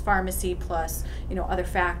meds plus pharmacy plus, other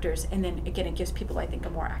factors. And then again, it gives people, I think, a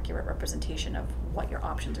more accurate representation of what your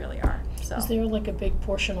options really are. So. Is there like a big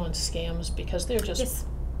portion on scams? Because they're just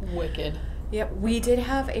wicked. Yep, we did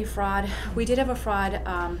have a fraud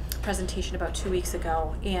presentation about 2 weeks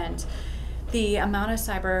ago, and the amount of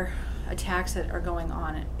cyber attacks that are going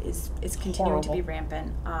on is continuing to be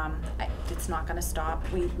rampant. It's not going to stop.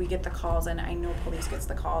 We get the calls in. I know police gets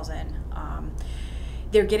the calls in.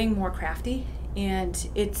 They're getting more crafty, and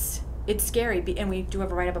it's scary. And we do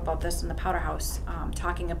have a write-up about this in the Powder House,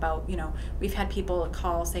 talking about, we've had people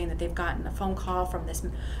call saying that they've gotten a phone call from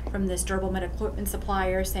this durable medical equipment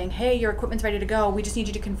supplier saying, hey, your equipment's ready to go. We just need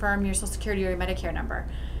you to confirm your Social Security or your Medicare number.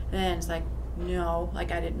 And it's like, no,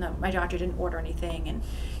 like, I didn't know, my doctor didn't order anything,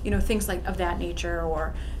 and things like of that nature,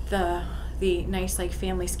 or the nice, like,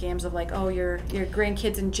 family scams of, like, oh, your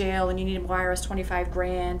grandkid's in jail and you need to wire us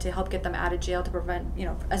 $25,000 to help get them out of jail to prevent,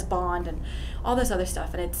 as bond, and all this other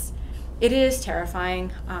stuff. And it is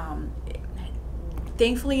terrifying.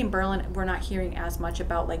 Thankfully in Berlin, we're not hearing as much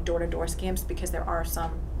about, like, door-to-door scams, because there are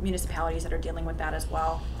some municipalities that are dealing with that as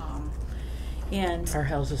well. And Our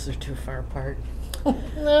houses are too far apart.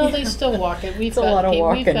 No, they still walk it. We've It's a lot of we've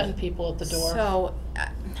walking. gotten people at the door. So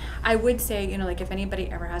I would say, like, if anybody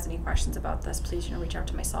ever has any questions about this, please, reach out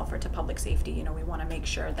to myself or to Public Safety. We want to make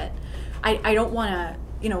sure that I don't want to,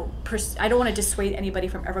 I don't want to dissuade anybody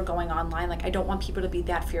from ever going online. Like, I don't want people to be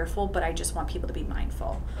that fearful, but I just want people to be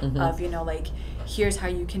mindful of, like, here's how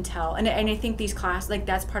you can tell. And I think these classes, like,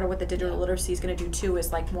 that's part of what the digital literacy is going to do too,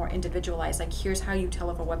 is, like, more individualized. Like, here's how you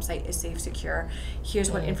tell if a website is safe, secure.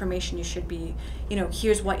 Here's what information you should be,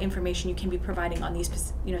 here's what information you can be providing on these,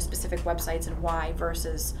 specific websites, and why,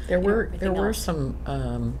 versus There were everything else.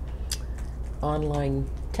 some online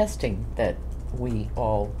testing that we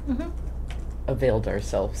all availed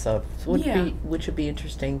ourselves of, which would be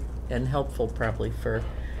interesting and helpful probably for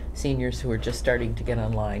seniors who are just starting to get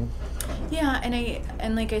online. Yeah,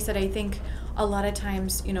 and like I said, I think a lot of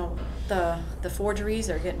times, you know, the forgeries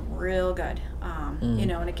are getting real good. You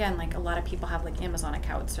know, and again, like a lot of people have like Amazon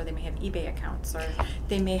accounts, or they may have eBay accounts, or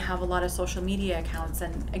they may have a lot of social media accounts.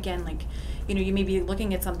 And again, like, you know, you may be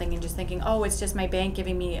looking at something and just thinking, oh, it's just my bank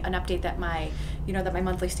giving me an update that my, you know, that my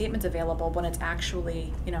monthly statement's available, when it's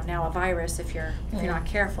actually, you know, now a virus if you're not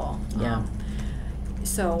careful. Yeah.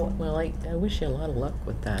 So Well, I wish you a lot of luck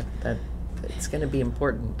with that. It's going to be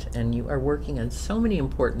important, and you are working on so many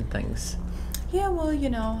important things. yeah, well, you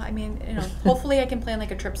know, I mean, you know, hopefully I can plan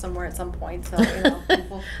like a trip somewhere at some point. So, you know,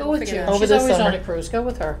 we'll Go with figure you. it out. Over She's the always on summer. a cruise. Go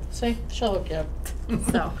with her. See, she'll hook you up.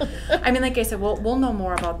 So, I mean, like I said, we'll know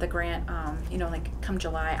more about the grant, you know, like come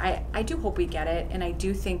July. I do hope we get it, and I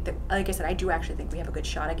do think that, like I said, I do actually think we have a good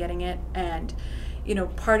shot at getting it. And, you know,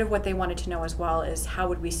 part of what they wanted to know as well is how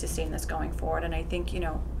would we sustain this going forward. And I think, you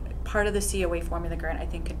know, part of the COA formula grant I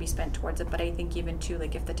think could be spent towards it, but I think even too,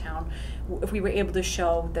 like if the town, if we were able to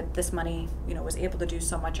show that this money, you know, was able to do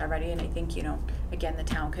so much already, and I think, you know, again, the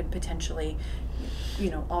town could potentially,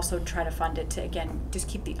 you know, also try to fund it to, again, just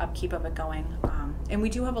keep the upkeep of it going. And we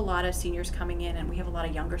do have a lot of seniors coming in, and we have a lot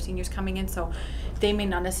of younger seniors coming in, so they may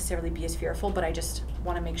not necessarily be as fearful, but I just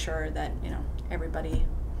want to make sure that, you know, everybody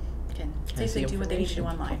can Has the safely do what they need to do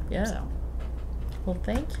information. online. Yeah. So. Well,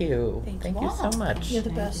 thank you. Thank you you so all. much. You're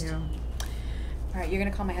the Thank best. you. All right, you're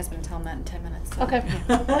gonna call my husband and tell him that in 10 minutes. So. Okay.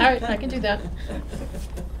 All right, I can do that.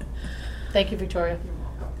 Thank you, Victoria.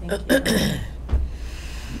 Thank you.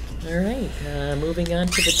 All right, moving on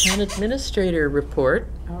to the town administrator report.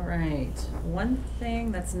 All right. One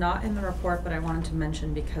thing that's not in the report, but I wanted to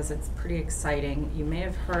mention because it's pretty exciting. You may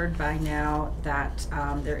have heard by now that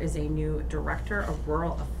there is a new director of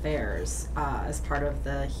rural affairs as part of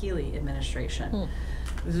the Healy administration.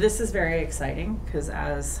 This is very exciting because,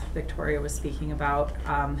 as Victoria was speaking about,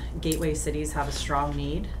 gateway cities have a strong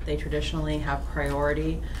need. They traditionally have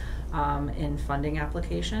priority in funding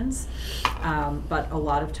applications, but a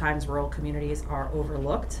lot of times rural communities are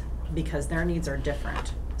overlooked because their needs are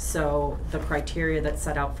different. So the criteria that's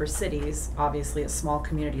set out for cities, obviously a small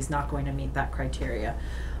community is not going to meet that criteria.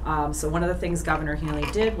 So one of the things Governor Healy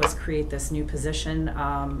did was create this new position,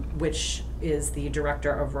 which is the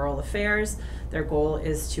Director of Rural Affairs. Their goal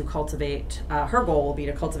is to cultivate, her goal will be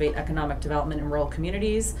to cultivate economic development in rural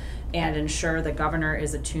communities and ensure the governor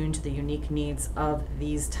is attuned to the unique needs of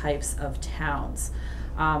these types of towns.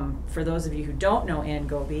 For those of you who don't know Ann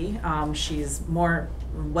Goby, she's more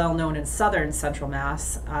well known in southern Central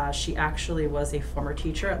Mass. She actually was a former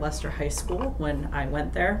teacher at Leicester High School when I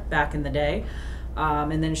went there back in the day.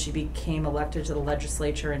 And then she became elected to the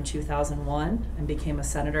legislature in 2001 and became a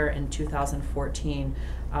senator in 2014,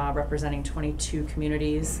 representing 22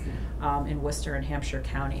 communities in Worcester and Hampshire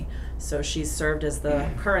County. So she's served as the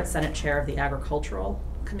current Senate chair of the Agricultural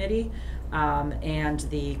Committee and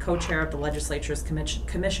the co-chair of the legislature's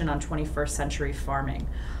Commission on 21st Century Farming.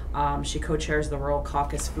 She co-chairs the Rural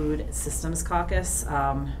Caucus Food Systems Caucus,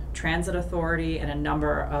 Transit Authority, and a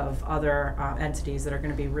number of other entities that are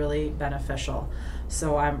going to be really beneficial.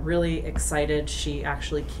 So I'm really excited. She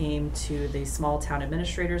actually came to the small town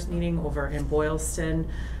administrators meeting over in Boylston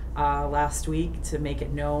last week to make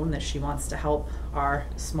it known that she wants to help our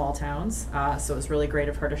small towns. So it was really great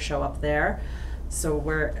of her to show up there.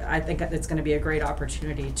 So I think it's going to be a great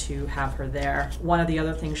opportunity to have her there. One of the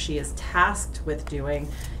other things she is tasked with doing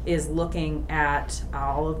is looking at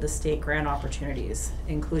all of the state grant opportunities,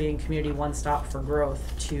 including Community One Stop for Growth,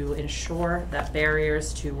 to ensure that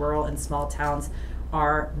barriers to rural and small towns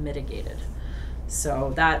are mitigated.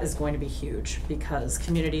 So that is going to be huge because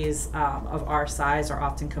communities of our size are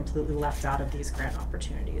often completely left out of these grant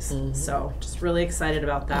opportunities. Mm-hmm. So just really excited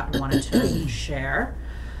about that and wanted to share.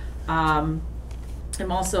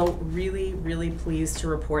 I'm also really, really pleased to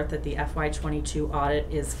report that the FY22 audit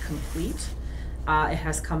is complete. It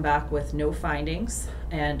has come back with no findings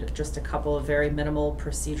and just a couple of very minimal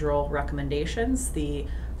procedural recommendations. The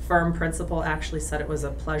firm principal actually said it was a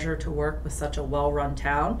pleasure to work with such a well-run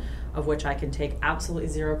town, of which I can take absolutely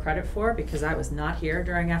zero credit for because I was not here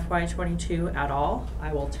during FY22 at all.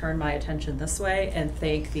 I will turn my attention this way and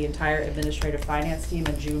thank the entire administrative finance team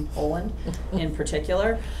and June Poland in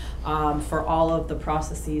particular for all of the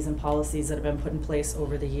processes and policies that have been put in place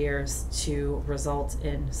over the years to result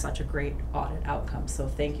in such a great audit outcome. So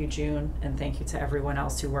thank you, June, and thank you to everyone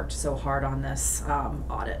else who worked so hard on this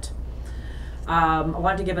audit. I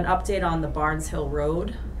wanted to give an update on the Barnes Hill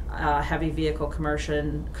Road heavy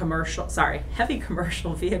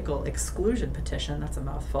commercial vehicle exclusion petition. That's a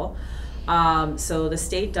mouthful. So the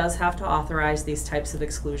state does have to authorize these types of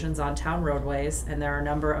exclusions on town roadways, and there are a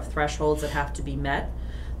number of thresholds that have to be met.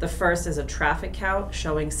 The first is a traffic count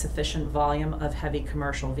showing sufficient volume of heavy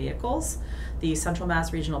commercial vehicles. The Central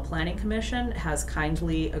Mass Regional Planning Commission has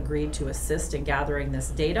kindly agreed to assist in gathering this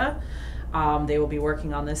data. They will be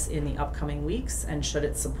working on this in the upcoming weeks, and should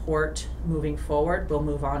it support moving forward, we'll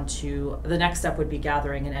move on to, the next step would be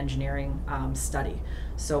gathering an engineering study.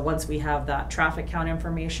 So once we have that traffic count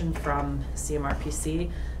information from CMRPC,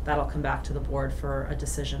 that'll come back to the board for a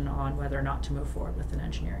decision on whether or not to move forward with an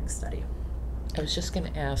engineering study. I was just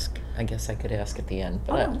going to ask, I guess I could ask at the end,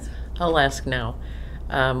 but Oh, no. I'll ask now,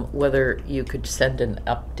 whether you could send an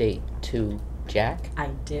update to Jack?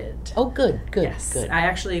 I did. Oh, good, good, Yes, good. I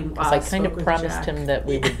actually Because I kind spoke of with promised Jack. him that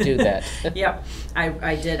we would do that. Yep,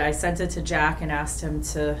 I did. I sent it to Jack and asked him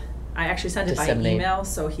to, I actually sent it by Disseminate. email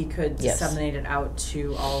so he could Yes. disseminate it out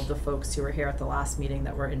to all of the folks who were here at the last meeting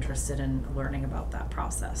that were interested in learning about that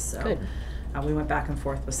process. So Good. we went back and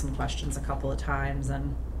forth with some questions a couple of times,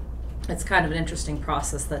 and it's kind of an interesting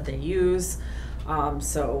process that they use.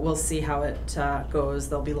 So we'll see how it goes.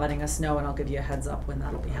 They'll be letting us know, and I'll give you a heads up when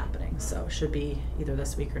that'll be happening. So it should be either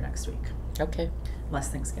this week or next week, Okay, unless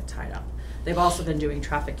things get tied up. They've also been doing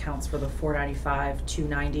traffic counts for the 495,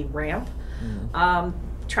 290 ramp.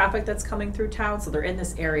 Traffic that's coming through town, so they're in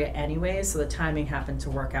this area anyways, so the timing happened to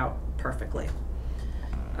work out perfectly.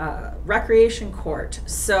 Recreation court.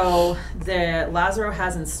 So the Lazaro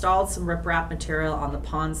has installed some riprap material on the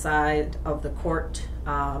pond side of the court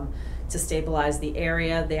to stabilize the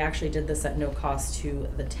area. They actually did this at no cost to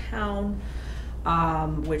the town,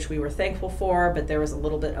 which we were thankful for, but there was a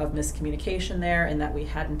little bit of miscommunication there in that we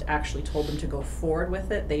hadn't actually told them to go forward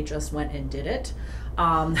with it. They just went and did it.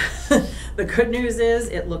 The good news is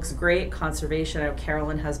it looks great. Conservation, I know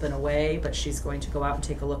Carolyn has been away, but she's going to go out and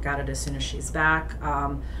take a look at it as soon as she's back.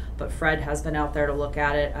 But Fred has been out there to look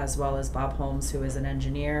at it, as well as Bob Holmes, who is an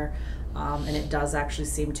engineer. And it does actually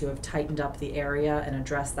seem to have tightened up the area and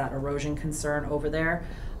addressed that erosion concern over there.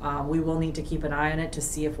 We will need to keep an eye on it to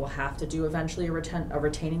see if we'll have to do eventually a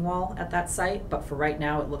retaining wall at that site, but for right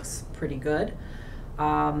now it looks pretty good.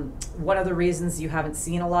 One of the reasons you haven't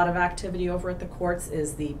seen a lot of activity over at the courts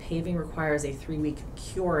is the paving requires a 3-week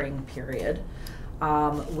curing period,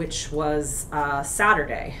 which was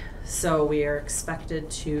Saturday. So we are expected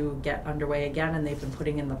to get underway again, and they've been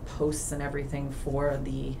putting in the posts and everything for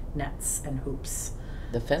the nets and hoops.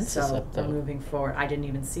 the fence is So up we're though. moving forward. I didn't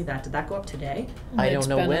even see that. Did that go up today? I don't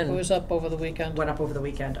know when. It was up over the weekend. Went up over the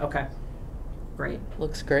weekend. Okay, great.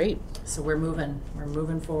 Looks great. So we're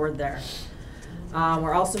moving forward there.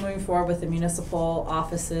 We're also moving forward with the municipal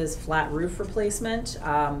offices flat roof replacement.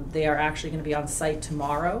 They are actually going to be on site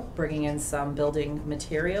tomorrow, bringing in some building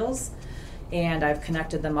materials. And I've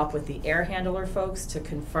connected them up with the air handler folks to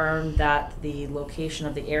confirm that the location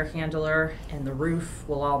of the air handler and the roof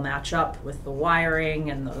will all match up with the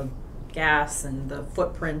wiring and the gas and the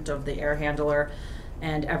footprint of the air handler,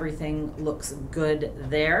 and everything looks good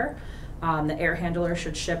there. The air handler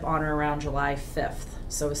should ship on or around July 5th.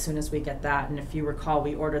 So as soon as we get that, and if you recall,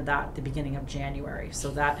 we ordered that at the beginning of January.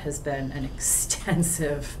 So that has been an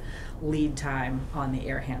extensive lead time on the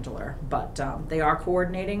air handler. But they are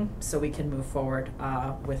coordinating so we can move forward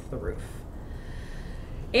with the roof.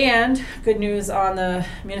 And good news on the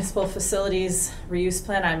municipal facilities reuse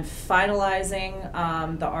plan. I'm finalizing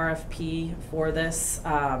the RFP for this.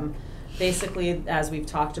 Basically, as we've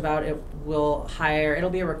talked about, it'll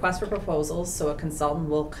be a request for proposals, so a consultant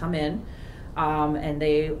will come in and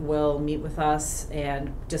they will meet with us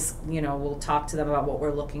and just, we'll talk to them about what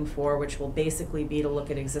we're looking for, which will basically be to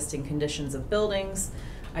look at existing conditions of buildings,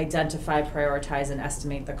 identify, prioritize, and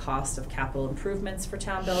estimate the cost of capital improvements for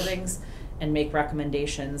town buildings, and make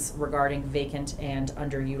recommendations regarding vacant and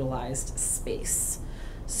underutilized space.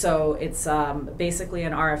 So it's basically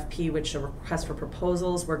an RFP, which is a request for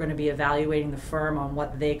proposals. We're going to be evaluating the firm on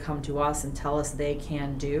what they come to us and tell us they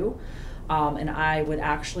can do. And I would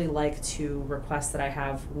actually like to request that I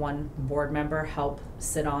have one board member help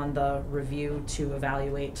sit on the review to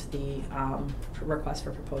evaluate the request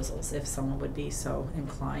for proposals, if someone would be so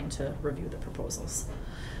inclined to review the proposals.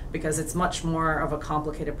 Because it's much more of a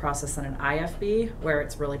complicated process than an IFB, where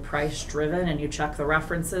it's really price driven and you check the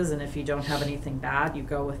references, and if you don't have anything bad, you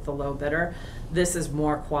go with the low bidder. This is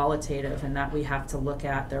more qualitative in that we have to look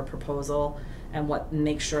at their proposal and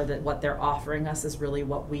make sure that what they're offering us is really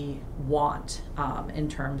what we want in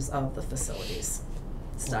terms of the facilities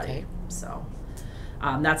study. Okay. So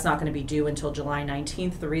that's not going to be due until July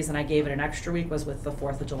 19th. The reason I gave it an extra week was with the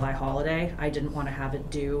 4th of July holiday. I didn't want to have it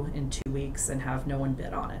due in 2 weeks and have no one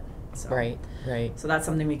bid on it. So, Right, right. So that's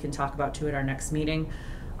something we can talk about too at our next meeting.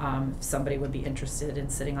 If somebody would be interested in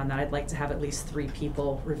sitting on that, I'd like to have at least 3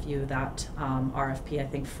 people review that RFP. I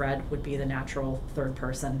think Fred would be the natural third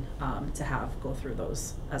person to have go through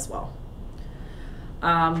those as well.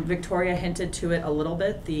 Victoria hinted to it a little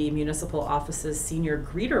bit. The Municipal Office's Senior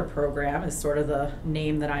Greeter Program is sort of the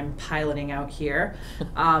name that I'm piloting out here.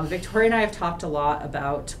 Victoria and I have talked a lot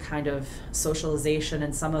about kind of socialization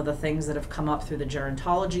and some of the things that have come up through the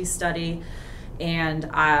gerontology study. And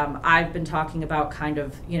I've been talking about kind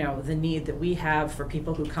of, you know, the need that we have for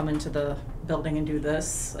people who come into the building and do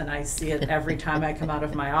this. And I see it every time I come out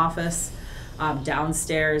of my office,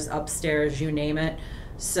 downstairs, upstairs, you name it.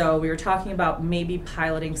 So we were talking about maybe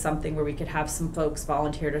piloting something where we could have some folks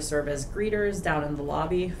volunteer to serve as greeters down in the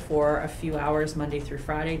lobby for a few hours Monday through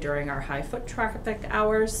Friday during our high foot traffic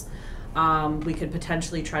hours. We could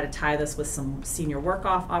potentially try to tie this with some senior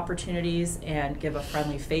work-off opportunities and give a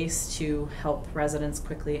friendly face to help residents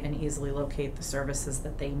quickly and easily locate the services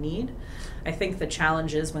that they need. I think the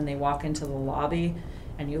challenge is when they walk into the lobby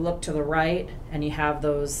and you look to the right and you have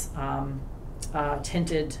those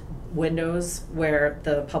tinted windows where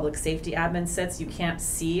the public safety admin sits, you can't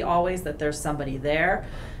see always that there's somebody there.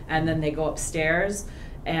 And then they go upstairs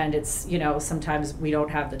and it's, you know, sometimes we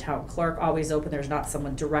don't have the town clerk always open. There's not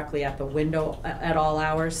someone directly at the window at all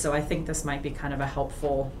hours. So I think this might be kind of a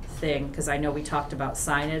helpful thing, because I know we talked about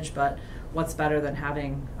signage, but what's better than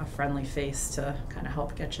having a friendly face to kind of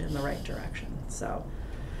help get you in the right direction. So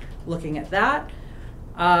looking at that.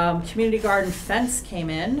 Community garden fence came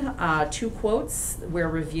in, 2 quotes we're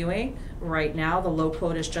reviewing right now. The low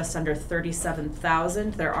quote is just under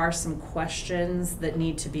 $37,000. There are some questions that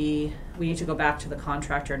we need to go back to the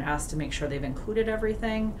contractor and ask to make sure they've included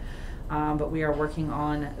everything. But we are working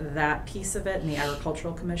on that piece of it, and the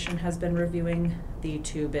Agricultural Commission has been reviewing the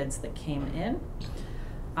 2 bids that came in.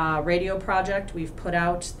 Radio project, we've put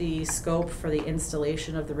out the scope for the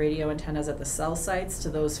installation of the radio antennas at the cell sites to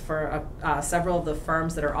those for several of the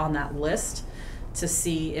firms that are on that list to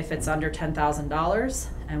see if it's under $10,000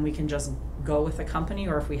 and we can just go with the company,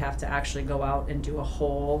 or if we have to actually go out and do a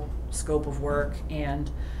whole scope of work and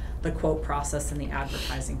the quote process and the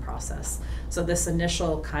advertising process. So this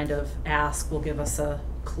initial kind of ask will give us a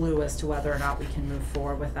clue as to whether or not we can move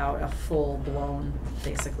forward without a full-blown,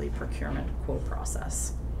 basically, procurement quote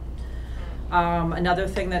process. Another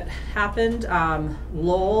thing that happened,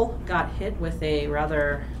 Lowell got hit with a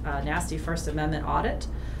rather nasty First Amendment audit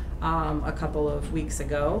a couple of weeks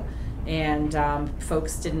ago, and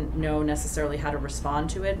folks didn't know necessarily how to respond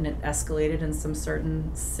to it, and it escalated in some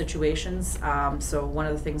certain situations. So one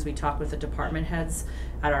of the things we talked with the department heads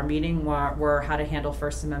at our meeting were how to handle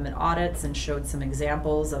First Amendment audits, and showed some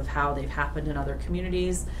examples of how they've happened in other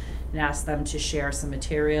communities, and asked them to share some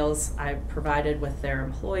materials I provided with their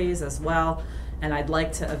employees as well. And I'd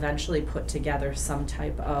like to eventually put together some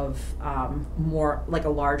type of more like a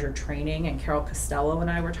larger training, and Carol Costello and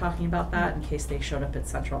I were talking about that in case they showed up at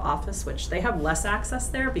central office, which they have less access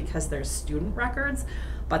there because there's student records,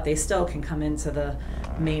 but they still can come into the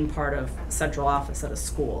main part of central office at a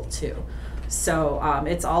school too. So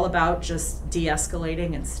it's all about just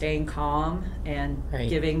de-escalating and staying calm and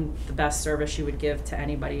giving the best service you would give to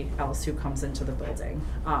anybody else who comes into the building.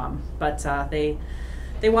 But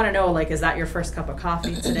they want to know, like, is that your first cup of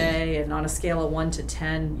coffee today? And on a scale of 1 to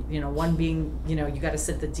 10, you know, 1 being, you know, you got to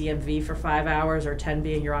sit the DMV for 5 hours, or 10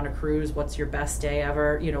 being you're on a cruise, what's your best day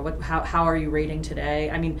ever? You know, how are you rating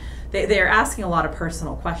today? I mean, they're asking a lot of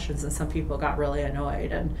personal questions, and some people got really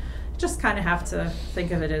annoyed. And just kind of have to think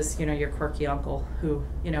of it as, you know, your quirky uncle who,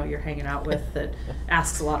 you know, you're hanging out with that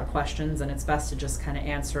asks a lot of questions, and it's best to just kind of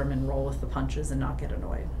answer them and roll with the punches and not get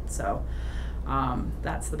annoyed. So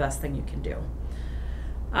that's the best thing you can do.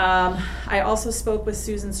 I also spoke with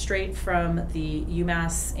Susan Straight from the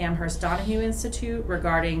UMass Amherst Donahue Institute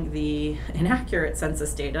regarding the inaccurate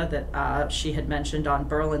census data that she had mentioned on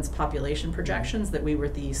Berlin's population projections, that we were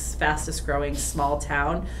the fastest growing small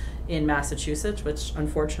town in Massachusetts, which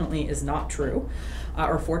unfortunately is not true,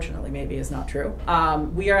 or fortunately maybe is not true.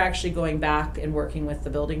 We are actually going back and working with the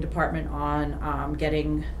building department on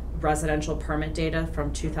getting residential permit data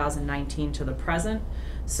from 2019 to the present,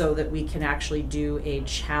 so that we can actually do a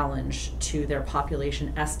challenge to their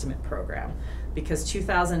population estimate program. Because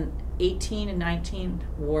 2018 and 19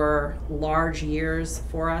 were large years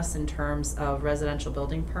for us in terms of residential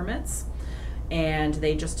building permits. And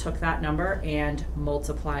they just took that number and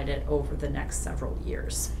multiplied it over the next several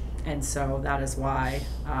years. And so that is why,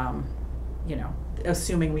 you know,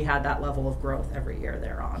 assuming we had that level of growth every year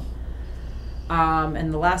thereon.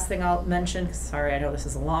 And the last thing I'll mention, sorry, I know this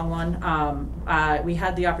is a long one, we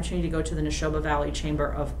had the opportunity to go to the Neshoba Valley Chamber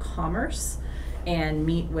of Commerce, and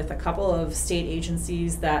meet with a couple of state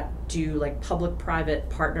agencies that do like public-private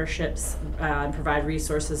partnerships and provide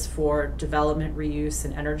resources for development, reuse,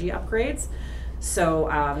 and energy upgrades. So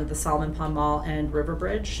the Solomon Pond Mall and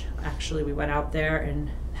Riverbridge, actually we went out there and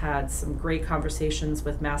had some great conversations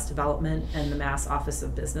with Mass Development and the Mass Office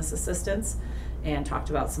of Business Assistance, and talked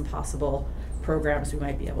about some possible programs we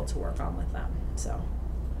might be able to work on with them. So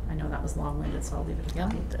I know that was long-winded, so I'll leave it at Yeah,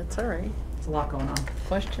 that. that's all right. There's a lot going on.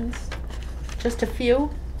 Questions? Just a few?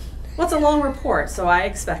 Well, it's a long report, so I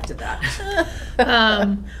expected that.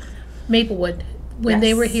 Maplewood, when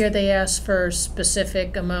they were Yes. here, they asked for a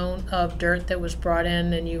specific amount of dirt that was brought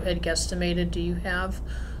in and you had guesstimated. Do you have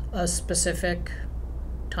a specific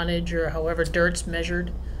tonnage or however dirt's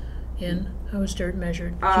measured in? How is dirt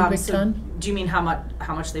measured? Cubic So ton? do you mean how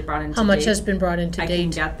much they brought in to How much date? has been brought in to I can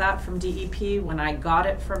date? get that from DEP. When I got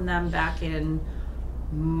it from them back in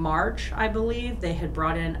March, I believe, they had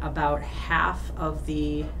brought in about half of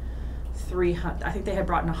the 300, I think they had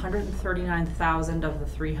brought in 139,000 of the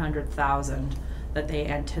 300,000 that they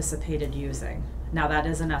anticipated using. Now that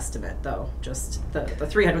is an estimate though, just the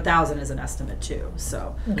 300,000 is an estimate too,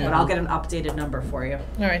 so, but I'll get an updated number for you.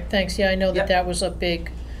 All right, thanks. Yeah, I know that Yep. that was a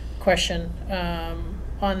big question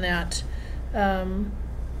on that.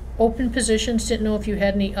 Open positions, didn't know if you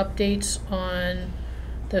had any updates on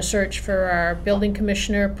the search for our building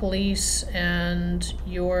commissioner, police, and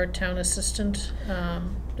your town assistant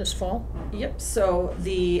this fall. Yep, so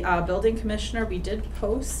the building commissioner, we did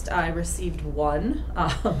post, I received one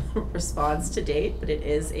response to date, but it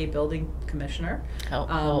is a building commissioner.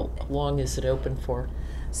 How long is it open for?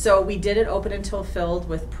 So we did it open until filled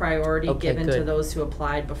with priority Okay, given to good. those who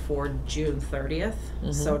applied before June 30th,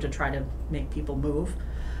 so to try to make people move.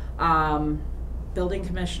 Building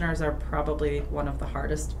commissioners are probably one of the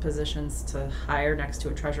hardest positions to hire next to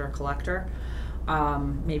a treasurer collector,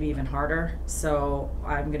 maybe even harder. So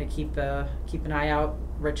I'm gonna keep an eye out.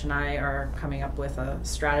 Rich and I are coming up with a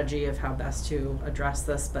strategy of how best to address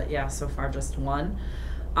this, but yeah, so far just one.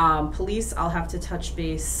 Police, I'll have to touch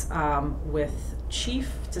base with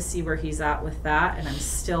Chief to see where he's at with that, and I'm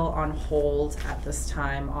still on hold at this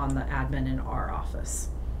time on the admin in our office.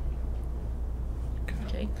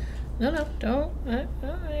 Okay. No, don't,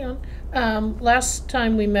 hang on. Last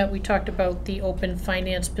time we met, we talked about the open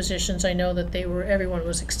finance positions. I know that everyone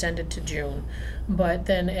was extended to June. But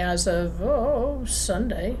then as of,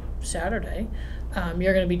 Saturday,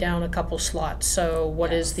 you're gonna be down a couple slots. So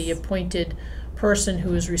what is the Yes. appointed person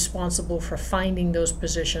who is responsible for finding those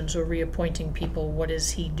positions or reappointing people? What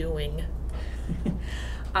is he doing?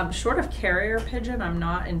 Short of carrier pigeon, I'm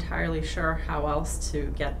not entirely sure how else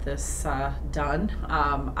to get this done.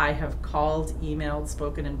 I have called, emailed,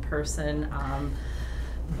 spoken in person.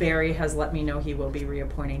 Barry has let me know he will be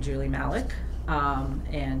reappointing Julie Malik,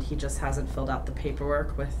 and he just hasn't filled out the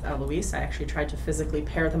paperwork with Eloise. I actually tried to physically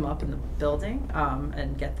pair them up in the building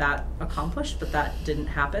and get that accomplished, but that didn't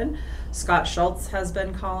happen. Scott Schultz has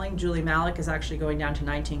been calling. Julie Malik is actually going down to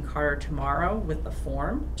 19 Carter tomorrow with the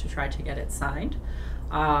form to try to get it signed.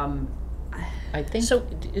 I think, So-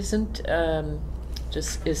 isn't,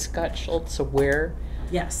 is Scott Schultz aware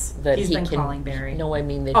Yes, that he's he been can? calling Barry. No, I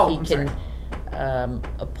mean that Oh, he I'm can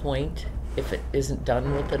appoint if it isn't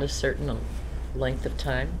done within a certain length of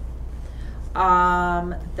time?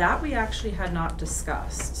 That we actually had not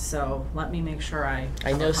discussed, so let me make sure I I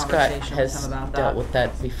have know a Scott conversation with has him about dealt that. with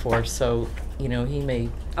that before, so, he may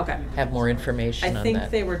Okay. have more information on I that.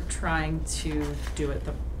 think they were trying to do it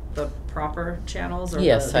the proper channels, or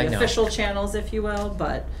Yes, I the know. official channels, if you will,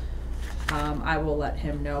 but I will let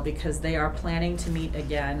him know, because they are planning to meet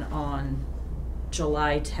again on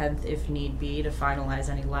July 10th, if need be, to finalize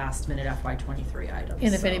any last-minute FY23 items.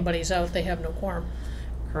 And if so- anybody's out, they have no quorum.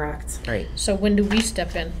 Correct. Right. So when do we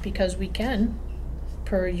step in? Because we can,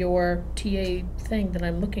 per your TA thing that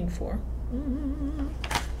I'm looking for.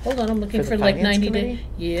 Hold on, I'm looking For the for like Finance 90 days. Committee?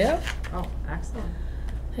 Yeah, Oh, excellent.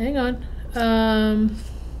 hang on.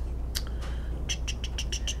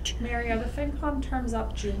 Mary, are the FinCom terms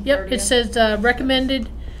up June 30th? Yep, it says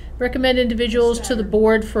recommend individuals to the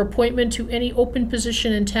board for appointment to any open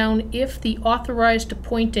position in town if the authorized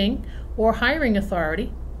appointing or hiring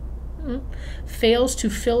authority fails to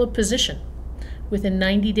fill a position within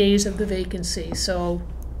 90 days of the vacancy. So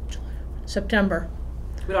September.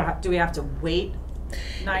 Do we have to wait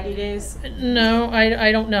 90 days? No,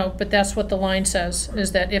 I don't know, but that's what the line says,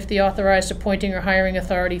 is that if the authorized appointing or hiring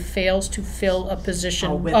authority fails to fill a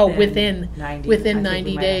position, within 90. within I think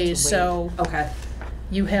 90 we might have to days, wait. so Okay,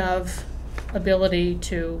 you have ability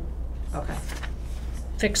to okay.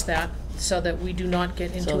 fix that so that we do not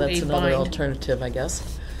get So into that's a another bind. alternative, I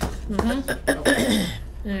guess. Mhm.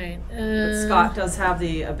 Alright, But Scott does have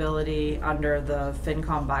the ability under the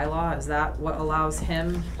FinCom bylaw, is that what allows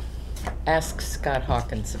him? Ask Scott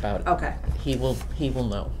Hawkins about it. Okay, He will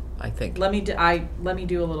know, I think. let me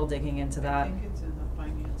do a little digging into I that. think it's in the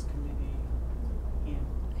finance committee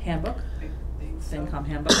Handbook? I think so. FinCom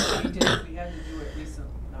handbook? We had to do it recent,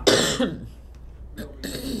 not real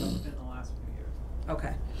recent, in the last few years.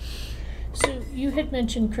 Okay. so you had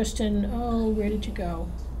mentioned, Kristen, where did you go?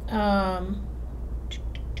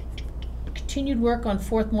 Continued work on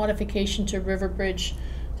fourth modification to Riverbridge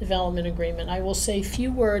Development Agreement. I will say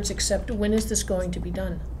few words except when is this going to be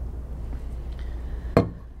done?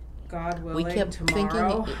 God We willing, kept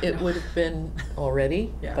tomorrow. thinking it would have been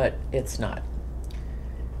already, Yeah. but it's not.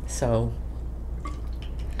 So,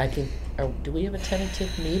 I think, do we have a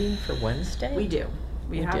tentative meeting for Wednesday? We do.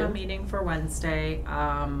 We We have do? a meeting for Wednesday.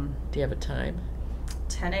 Do you have a time?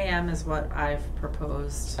 10 a.m. is what I've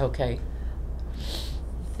proposed. Okay.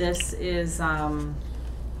 This is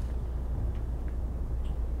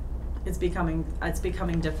it's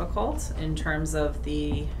becoming difficult in terms of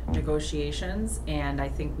the negotiations, and I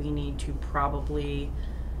think we need to probably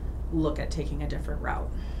look at taking a different route.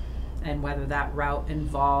 And whether that route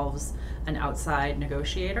involves an outside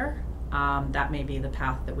negotiator, that may be the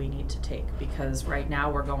path that we need to take, because right now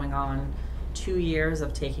we're going on 2 years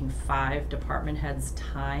of taking 5 department heads'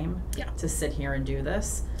 time Yeah. to sit here and do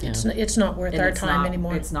this. It's not worth And our it's time not-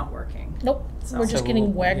 anymore. It's not working. Nope, So- we're just So getting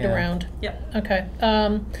we'll- wagged yeah. around. Yep. Okay,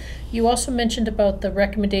 you also mentioned about the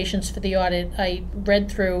recommendations for the audit. I read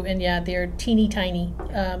through, and yeah, they're teeny tiny.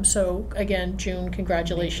 So again, June,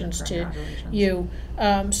 congratulations to Congratulations. you.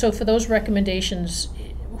 So for those recommendations,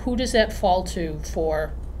 who does that fall to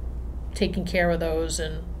for taking care of those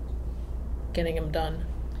and getting them done?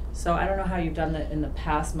 So I don't know how you've done that in the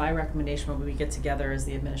past. My recommendation when we get together as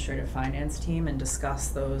the administrative finance team and discuss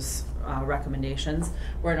those recommendations.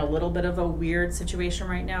 We're in a little bit of a weird situation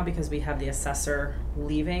right now because we have the assessor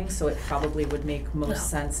leaving, so it probably would make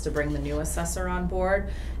most No. sense to bring the new assessor on board.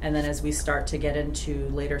 And then as we start to get into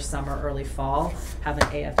later summer, early fall, have an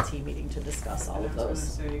AFT meeting to discuss all of And I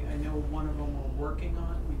was those. gonna say, I know one of them we're working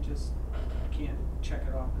on, we just can't check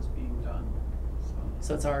it off as being done, so.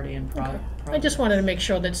 So it's already in Okay. I just wanted to make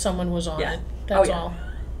sure that someone was on Yeah. it, Oh, that's yeah. all.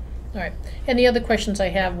 All right, and the other questions I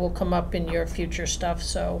have will come up in your future stuff,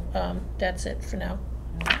 so, that's it for now,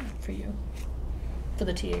 for you, for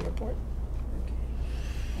the TA report.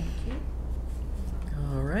 Thank you.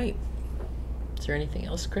 All right. Is there anything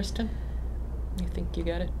else, Kristen? You think you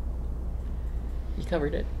got it? You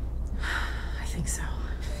covered it? I think so.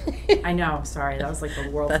 I know, sorry, that was like the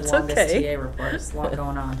world's That's longest okay. TA report. There's a lot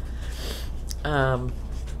going on.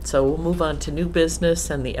 So we'll move on to new business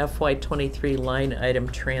and the FY23 line item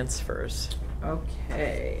transfers.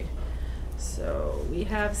 Okay, so we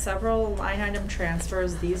have several line item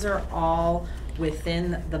transfers. These are all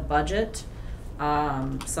within the budget.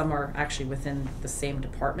 Some are actually within the same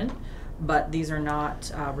department, but these are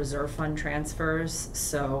not reserve fund transfers,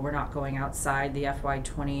 so we're not going outside the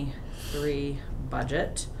FY23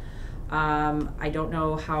 budget. I don't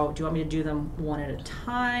know how, do you want me to do them one at a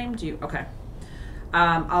time? Okay.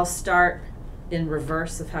 I'll start in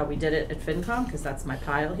reverse of how we did it at FinCom, because that's my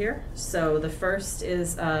pile here. So the first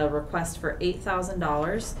is a request for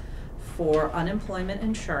 $8,000 for unemployment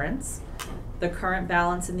insurance. The current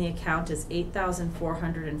balance in the account is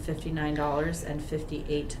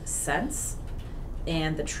 $8,459.58.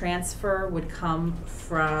 And the transfer would come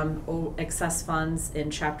from excess funds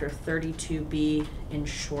in Chapter 32B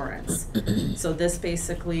insurance. So this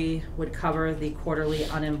basically would cover the quarterly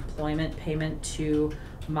unemployment payment to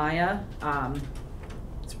Maya.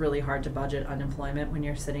 It's really hard to budget unemployment when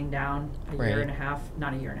you're sitting down a year Right. and a half,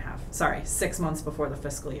 not a year and a half, sorry, 6 months before the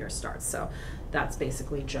fiscal year starts. So that's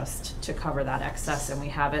basically just to cover that excess, and we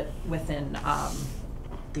have it within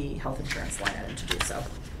the health insurance line item to do so.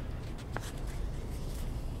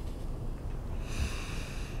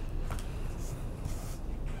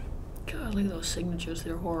 God, look at those signatures,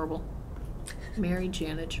 they're horrible. Mary,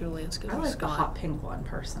 Janet, Julian, I like the hot pink one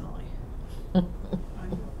personally.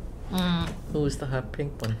 Who's the hot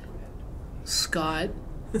pink one? Scott.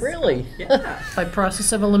 Really? Yeah. By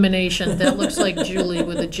process of elimination, that looks like Julie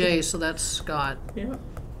with a J, so that's Scott. Yeah.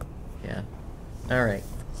 Yeah. All right.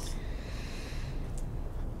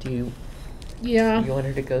 Do you Yeah, want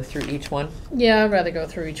her to go through each one? yeah, I'd rather go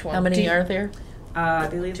through each one. How Do many you- are there? I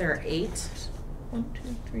believe there are 8 1,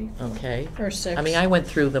 2, 3, 4, Okay. or 6. I mean, I went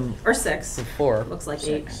through them or 6. before, Looks like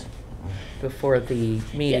 6. 8. before the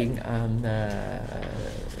meeting on Yeah.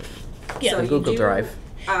 So the you Google do Drive.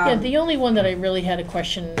 Yeah, the only one that I really had a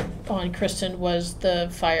question on, Kristen, was the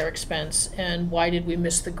fire expense, and why did we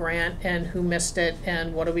miss the grant, and who missed it,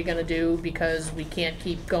 and what are we gonna do, because we can't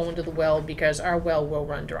keep going to the well, because our well will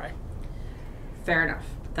run dry. Fair enough.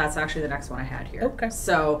 That's actually the next one I had here. Okay.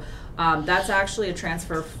 So that's actually a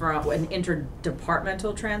transfer from an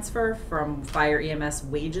interdepartmental transfer from fire EMS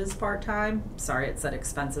wages part-time. Sorry, it said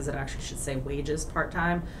expenses. It actually should say wages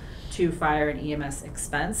part-time to fire and EMS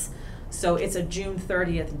expense. So it's a June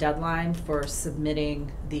 30th deadline for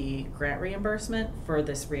submitting the grant reimbursement for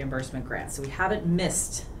this reimbursement grant. So we haven't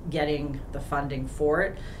missed getting the funding for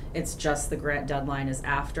it. It's just the grant deadline is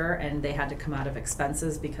after, and they had to come out of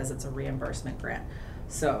expenses because it's a reimbursement grant.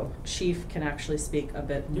 So Chief can actually speak a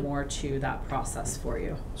bit more to that process for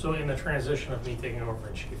you. So in the transition of me taking over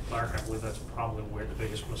for Chief Clark, I believe that's probably where the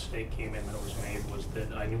biggest mistake came in that was made, was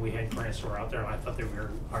that I knew we had grants that were out there, and I thought they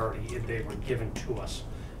were given to us.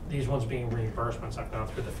 These ones being reimbursements, I've gone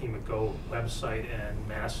through the FEMA Go website and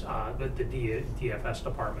the DFS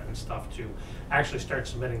department and stuff to actually start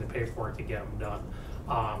submitting the paperwork to get them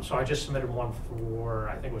done. So I just submitted one for,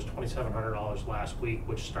 I think it was $2,700 last week,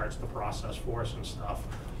 which starts the process for us and stuff.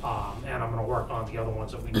 And I'm gonna work on the other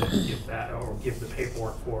ones that we need to give that, or give the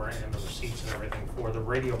paperwork for, and the receipts and everything for. The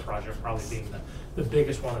radio project probably being the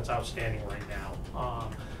biggest one that's outstanding right now.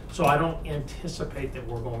 So I don't anticipate that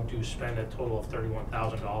we're going to spend a total of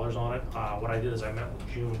 $31,000 on it. What I did is I met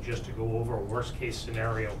with June just to go over a worst case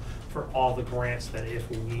scenario for all the grants, that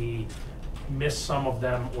if we missed some of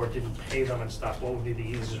them or didn't pay them and stuff, what would be the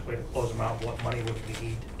easiest way to close them out? What money would we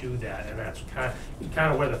need to do that? And that's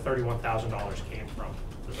kind of where the $31,000 came from.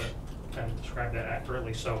 Does that kind of describe that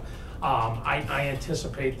accurately? So I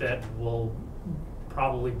anticipate that we'll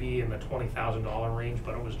probably be in the $20,000 range,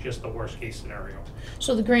 but it was just the worst case scenario.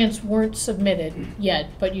 So the grants weren't submitted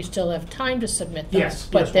yet, but you still have time to submit them? Yes,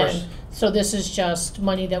 But yes, then, so this is just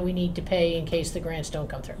money that we need to pay in case the grants don't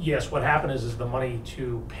come through? Yes, what happened is the money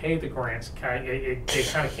to pay the grants, they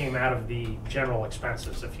kind of came out of the general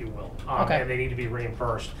expenses, if you will. Okay. And they need to be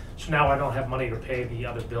reimbursed. So now I don't have money to pay the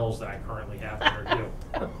other bills that I currently have that are due.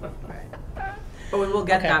 But we will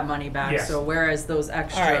get Okay. that money back. Yes. So whereas those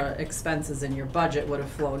extra All right. expenses in your budget would have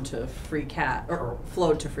flown to free cash, or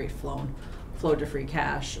flowed to free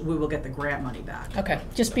cash, we will get the grant money back. Okay,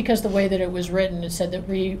 just because the way that it was written, it said that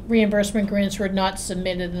reimbursement grants were not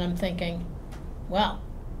submitted, and I'm thinking, well,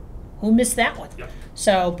 who missed that one? Yep.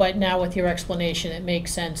 So, but now with your explanation, it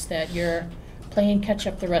makes sense that you're playing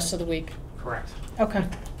catch-up the rest of the week. Correct. Okay.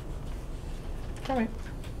 All right.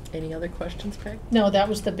 Any other questions, Peg? No, that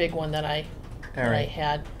was the big one that I All right.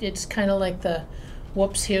 had. It's kind of like the,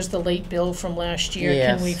 whoops, here's the late bill from last year.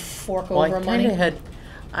 Yes. Can we fork Well, over money?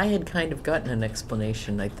 I had kind of gotten an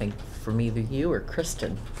explanation, I think, from either you or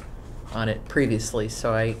Kristen on it previously,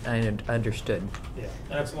 so I had understood. Yeah,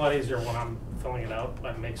 and it's a lot easier when I'm filling it out.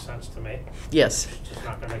 That makes sense to me. Yes. It's just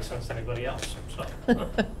not gonna make sense to anybody else, so.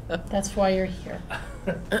 That's why you're here.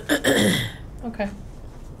 Okay.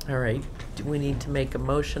 All right. Do we need to make a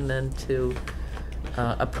motion then to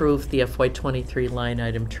approve the FY23 line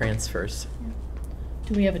item transfers?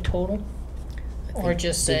 Do we have a total? I Or think-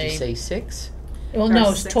 just Did you say- say 6? Well, There are no,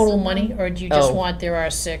 it's 6 total of money, them? or do you just Oh. want there are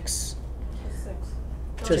 6? Six.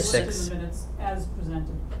 Just Just 6. the minutes as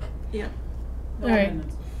presented. Yeah. No All right.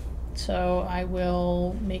 amendments. So I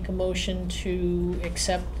will make a motion to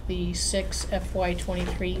accept the 6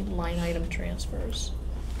 FY23 line item transfers.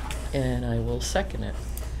 And I will second it.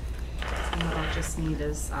 And what I'll just need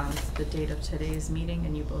is the date of today's meeting,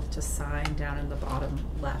 and you both to sign down in the bottom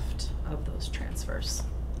left of those transfers.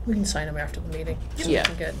 We can sign them after the meeting. so we Yeah.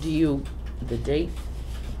 can get Do you, the date?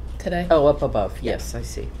 today? Oh, up above. Yes, I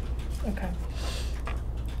see. Okay.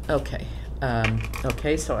 Okay.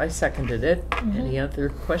 Okay, so I seconded it. Mhm. Any other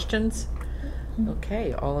questions?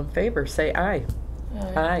 Okay, all in favor, say aye.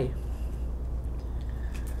 Aye.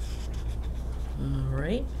 All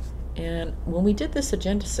right. And when we did this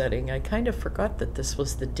agenda setting, I kind of forgot that this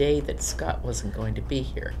was the day that Scott wasn't going to be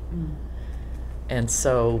here. And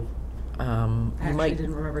so, I you actually might,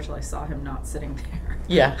 didn't remember till I saw him not sitting there.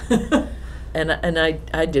 Yeah. and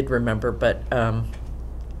I did remember, but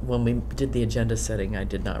when we did the agenda setting, I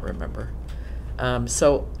did not remember.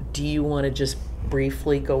 So do you want to just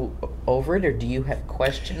briefly go over it, or do you have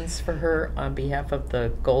questions for her on behalf of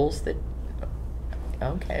the goals that,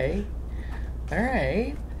 okay, all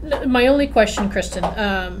right. My only question, Kristen,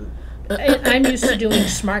 I'm used to doing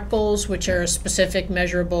SMART goals, which are specific,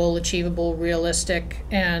 measurable, achievable, realistic,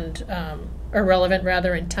 and irrelevant,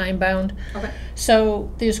 rather, and time-bound. Okay.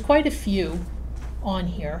 So there's quite a few on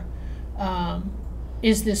here.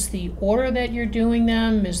 Is this the order that you're doing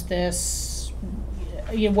them? Is this,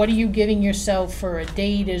 what are you giving yourself for a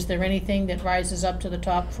date? Is there anything that rises up to the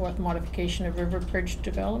top? Fourth modification of River Bridge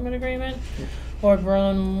Development Agreement or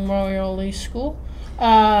Berlin Memorial Lee School?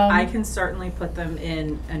 I can certainly put them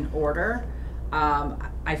in an order.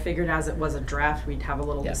 I figured as it was a draft, we'd have a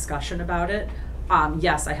little Yeah. discussion about it.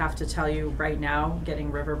 Yes, I have to tell you right now,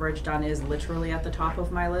 getting River Bridge done is literally at the top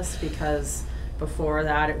of my list because before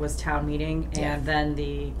that it was town meeting and then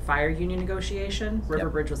the fire union negotiation. River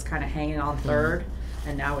Yep. Bridge was kind of hanging on third,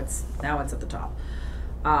 and now it's at the top.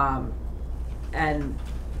 And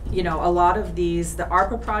you know, a lot of these, the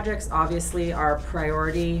ARPA projects obviously are a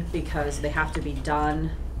priority because they have to be done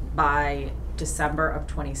by December of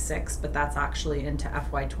 '26, but that's actually into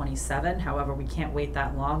FY '27. However, we can't wait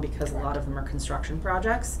that long because a lot of them are construction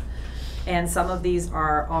projects. And some of these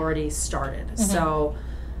are already started. So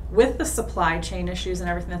with the supply chain issues and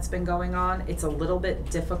everything that's been going on, it's a little bit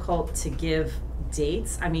difficult to give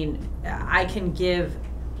dates. I mean, I can give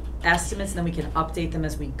estimates and then we can update them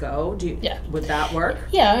as we go. Yeah. Would that work?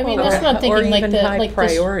 Yeah, I mean, that's what I'm Or thinking, like even the, high like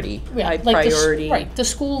this. priority, Yeah, high like this- priority. right, the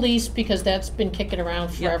school lease, because that's been kicking around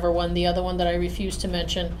forever, one, the other one that I refuse to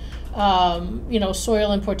mention. You know,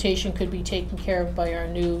 soil importation could be taken care of by our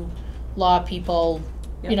new law people,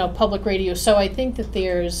 you Yep. know, public radio, so I think that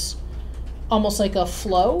there's almost like a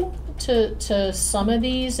flow to some of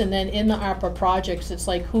these, and then in the ARPA projects, it's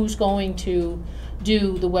like, who's going to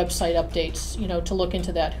do the website updates, you know, to look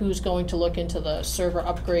into that, who's going to look into the server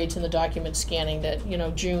upgrades and the document scanning that, you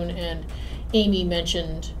know, June and Amy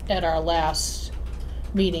mentioned at our last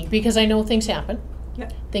meeting, because I know things happen.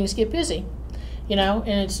 Yep. Things get busy, you know,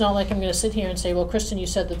 and it's not like I'm gonna sit here and say, well, Kristen, you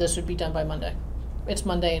said that this would be done by Monday. It's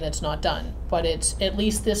Monday and it's not done, but it's, at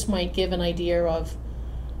least this might give an idea of,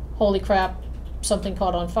 holy crap, something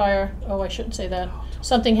caught on fire, oh, I shouldn't say that,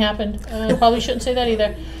 something happened, probably shouldn't say that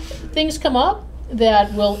either. Things come up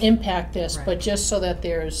that will impact this, Right. but just so that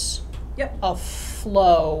there's Yep. a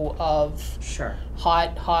flow of Sure.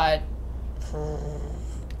 hot,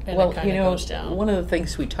 and Well, it kind you of know, goes down. one of the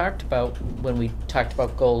things we talked about when we talked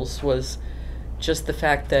about goals was just the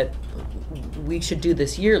fact that we should do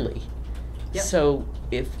this yearly. Yep. So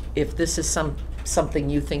if this is something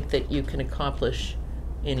you think that you can accomplish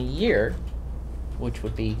in a year, which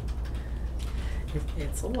would be,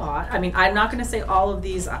 It's a lot. I mean, I'm not gonna say all of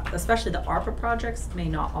these, especially the ARPA projects, may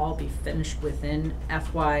not all be finished within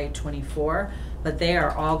FY '24, but they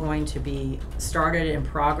are all going to be started in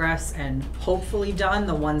progress and hopefully done,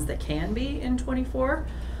 the ones that can be in '24.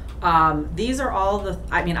 These are all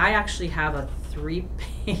I mean, I actually have a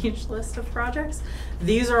 3-page list of projects.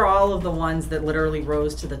 These are all of the ones that literally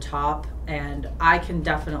rose to the top, and I can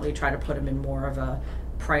definitely try to put them in more of a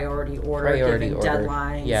priority order, giving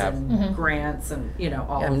deadlines yeah. and grants and, you know,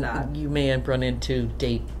 all of that. You may have run into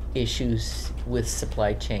date issues with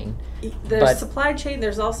supply chain. There's but- supply chain,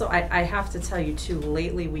 there's also, I have to tell you too,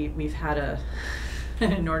 lately we've had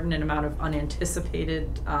an inordinate amount of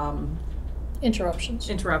unanticipated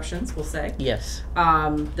interruptions, we'll say. Yes.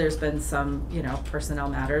 There's been some, you know, personnel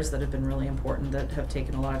matters that have been really important that have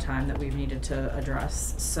taken a lot of time that we've needed to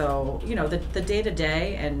address. So, you know, the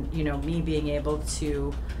day-to-day and, you know, me being able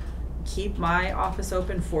to keep my office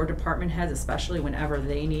open for department heads, especially whenever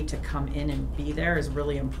they need to come in and be there, is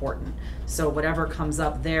really important. So whatever comes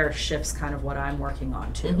up there shifts kind of what I'm working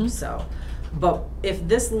on too, Mhm. so. But if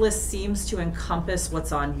this list seems to encompass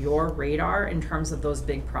what's on your radar in terms of those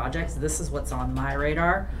big projects, this is what's on my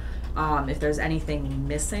radar. If there's anything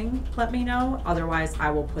missing, let me know. Otherwise, I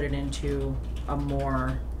will put it into a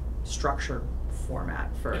more structured format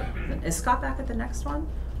for, is Scott back at the next one?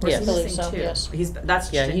 Or is Yes. he I believe missing so, two? yes.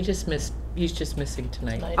 That's Yeah, just he's just missing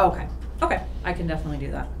tonight. Tonight. Okay, I can definitely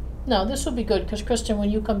do that. No, this will be good, because Kristen, when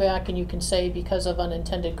you come back and you can say, because of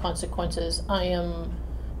unintended consequences,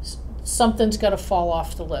 something's gotta fall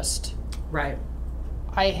off the list. Right,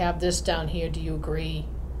 I have this down here, do you agree?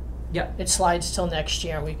 yep, It slides till next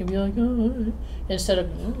year, and we can be like, oh, instead of,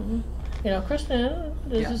 you know, Kristen,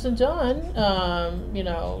 this Yeah. isn't done, you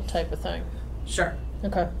know, type of thing. sure,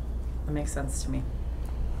 Okay. that makes sense to me.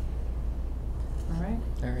 All right.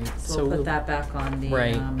 All right. So we'll put that back on the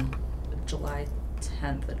Right. July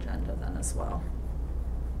 10th agenda then as well.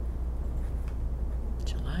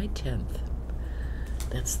 July 10th.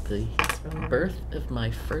 That's the really- birth of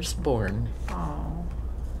my firstborn. Oh,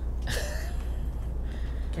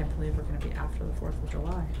 can't believe we're gonna be after the 4th of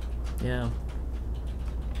July. Yeah.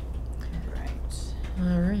 Right.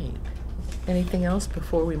 All right. Anything else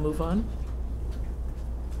before we move on?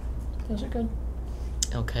 Those are good.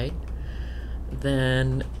 Okay.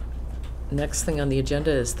 Then, next thing on the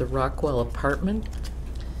agenda is the Rockwell apartment,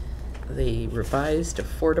 the revised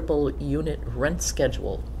affordable unit rent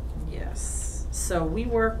schedule. Yes. So we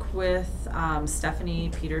work with Stephanie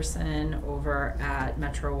Peterson over at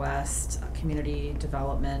Metro West Community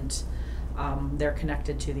Development. They're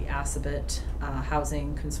connected to the Assabet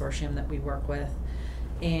Housing Consortium that we work with.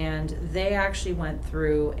 And they actually went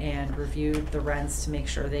through and reviewed the rents to make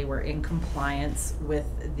sure they were in compliance with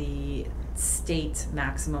the state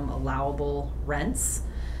maximum allowable rents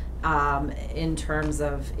in terms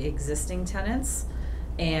of existing tenants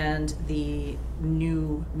and the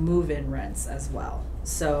new move-in rents as well.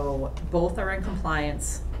 So both are in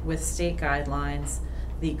compliance with state guidelines.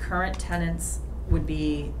 The current tenants would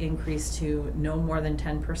be increased to no more than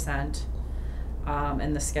 10%,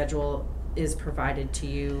 and the schedule is provided to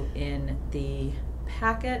you in the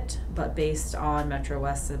packet, but based on Metro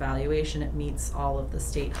West's evaluation, it meets all of the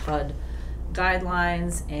state HUD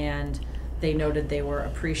guidelines, and they noted they were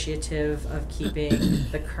appreciative of keeping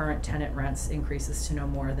the current tenant rents increases to no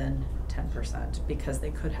more than 10% because they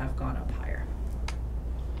could have gone up higher.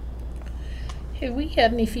 Have we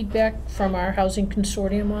had any feedback from our housing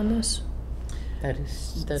consortium on this? That's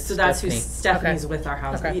So that's Stephanie. who Stephanie's Okay. with our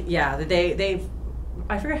house. Okay. Yeah, they've,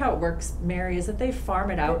 I forget how it works, Mary, is that they farm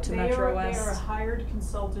it out to Metro West? They are a hired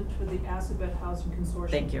consultant for the Assabet Housing Consortium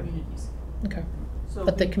Thank you. Communities. Okay. So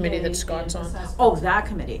But the we committee pay that Scott's an on. assessment. Oh, that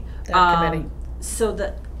committee. That committee. So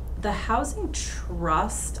the housing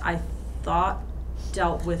trust, I thought,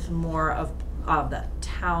 dealt with more of the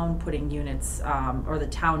town putting units, or the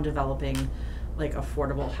town developing like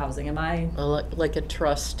affordable housing. Am I? Like a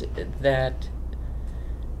trust that,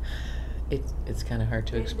 it's kind of hard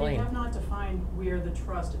to They explain. have not defined where the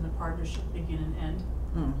trust and the partnership begin and end.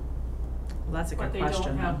 Well, that's a good But they question.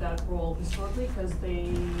 don't have that role historically because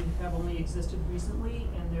they have only existed recently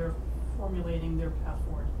and they're formulating their path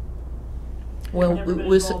forward. Well, never it been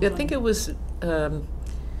was, involved I think in- it was,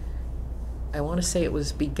 I want to say it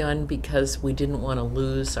was begun because we didn't want to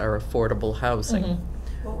lose our affordable housing. Mhm.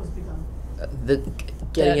 What was begun?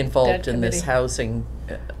 Getting That involved in this committee. housing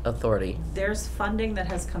authority. There's funding that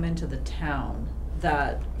has come into the town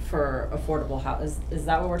that for affordable house. Is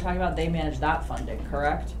that what we're talking about? They manage that funding,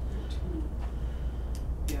 correct?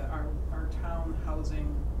 Yeah, our town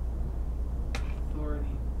housing authority,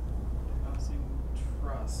 housing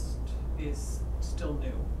trust is still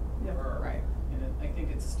new. Yep. Or- Right. And I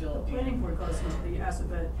think it's The still planning in, board goes into the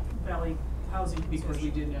Assabet Valley Housing because we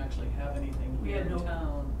Consortium. didn't actually have anything We here had in no-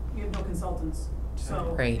 town. We have no consultants,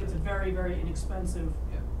 so Right. it's a very, very inexpensive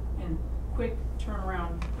Yeah. and quick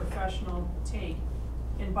turnaround, professional take.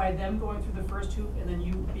 And by them going through the first hoop and then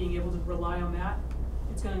you being able to rely on that,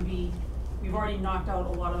 it's gonna be, we've already knocked out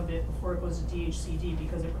a lot of it before it goes to DHCD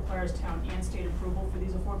because it requires town and state approval for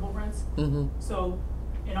these affordable rents. Mm-hmm. So,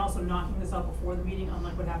 and also knocking this out before the meeting,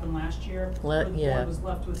 unlike what happened last year, La- where the yeah. board was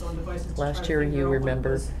left to its own devices to try to Last year, figure you out what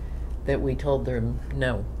remember was- that we told them,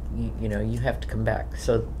 no, you know, you have to come back.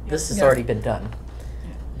 So this has Yeah. already been done Yeah.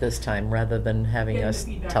 this time, rather than having Getting the us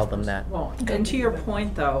feedback tell them first. that. Well, Okay. and to your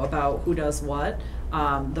point though about who does what,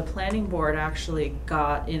 the planning board actually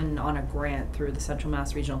got in on a grant through the Central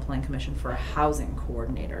Mass Regional Plan Commission for a housing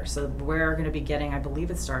coordinator. So we're gonna be getting, I believe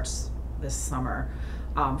it starts this summer,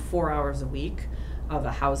 4 hours a week of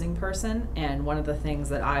a housing person. And one of the things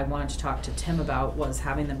that I wanted to talk to Tim about was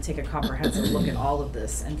having them take a comprehensive look at all of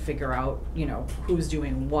this and figure out, you know, who's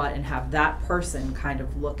doing what, and have that person kind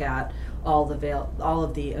of look at all of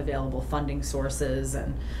the available funding sources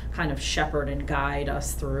and kind of shepherd and guide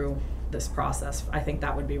us through this process. I think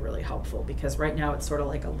that would be really helpful because right now it's sort of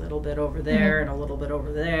like a little bit over there and a little bit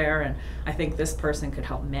over there, and I think this person could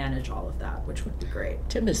help manage all of that, which would be great.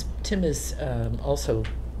 Tim is also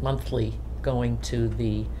monthly going to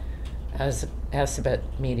the Assabet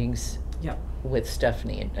meetings Yep. with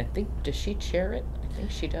Stephanie. And I think, does she chair it? I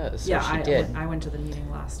think she does. Yeah, Or she did. I went to the meeting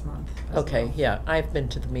last month. as Okay, well. yeah, I've been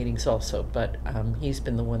to the meetings also, but he's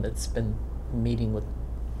been the one that's been meeting with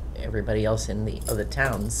everybody else in the other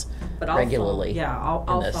towns But I'll regularly. I'll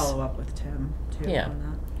in this. follow up with Tim too Yeah. on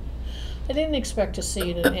that. I didn't expect to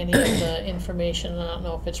see it in any of the information, I don't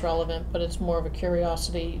know if it's relevant, but it's more of a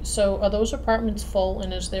curiosity. So are those apartments full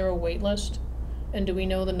and is there a wait list? And do we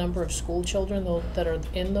know the number of school children that are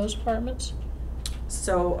in those apartments?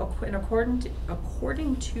 So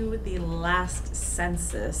according to the last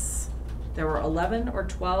census, there were 11 or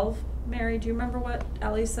 12. Mary, do you remember what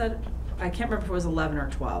Ellie said? I can't remember if it was 11 or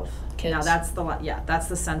 12. Now Kids. that's that's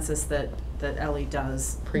the census that Ellie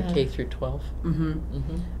does. Pre-K through 12. Mm-hmm.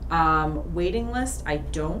 Mm-hmm. Waiting list, I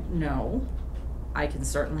don't know. I can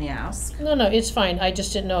certainly ask. No, it's fine. I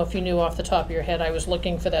just didn't know if you knew off the top of your head. I was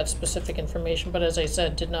looking for that specific information, but as I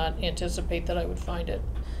said, did not anticipate that I would find it.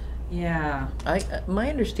 Yeah. My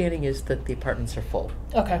understanding is that the apartments are full.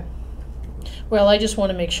 Okay. Well, I just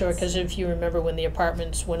wanna make sure, cause if you remember when the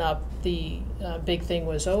apartments went up, the, big thing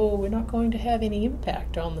was, oh, we're not going to have any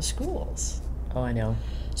impact on the schools. Oh, I know.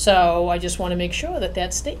 So I just wanna make sure that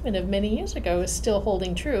that statement of many years ago is still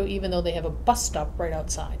holding true, even though they have a bus stop right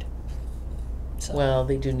outside. So, Well,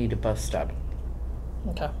 they do need a bus stop.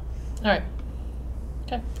 okay, alright.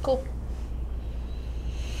 Okay, cool.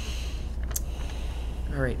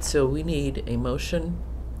 All right, so we need a motion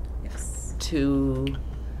Yes. to,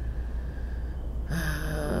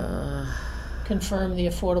 Confirm the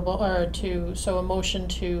affordable, or so a motion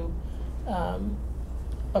to,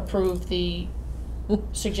 approve the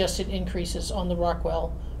suggested increases on the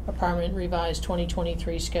Rockwell apartment revised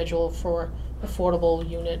 2023 schedule for affordable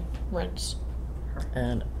unit rents.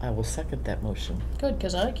 and I will second that motion. Good,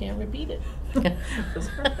 because I can't repeat it. That's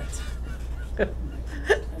perfect.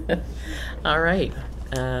 All right,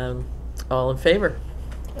 all in favor?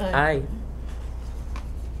 Aye.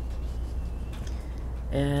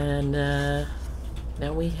 And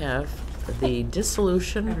now we have the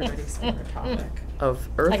dissolution Everybody's favorite topic. of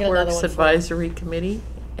got another one Earthworks for you. Advisory Committee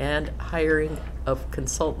and hiring of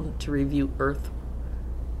consultant to review earth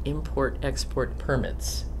import-export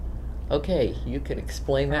permits. Okay, you could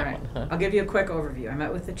explain that Alright, one, huh? I'll give you a quick overview. I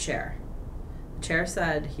met with the chair. The chair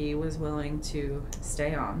said he was willing to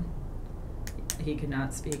stay on. He could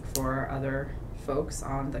not speak for other folks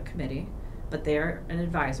on the committee, but they're an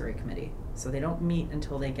advisory committee, so they don't meet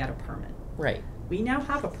until they get a permit. Right. We now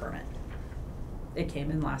have a permit. It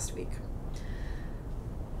came in last week.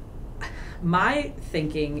 My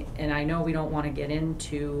thinking, and I know we don't want to get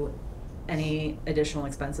into any additional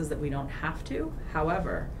expenses that we don't have to,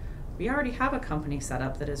 however, we already have a company set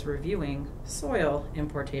up that is reviewing soil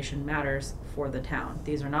importation matters for the town.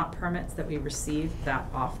 These are not permits that we receive that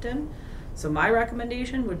often. So my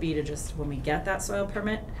recommendation would be to just, when we get that soil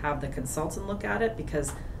permit, have the consultant look at it,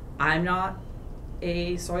 because I'm not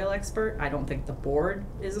a soil expert. I don't think the board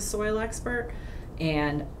is a soil expert.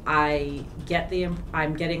 And I'm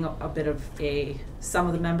getting a bit of some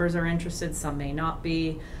of the members are interested, some may not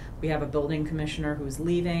be. We have a building commissioner who's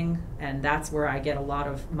leaving, and that's where I get a lot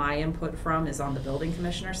of my input from, is on the building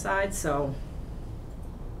commissioner side. So,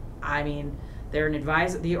 I mean, they're an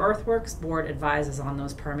advisor. The Earthworks board advises on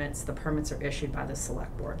those permits. The permits are issued by the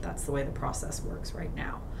select board. That's the way the process works right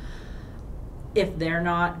now. If they're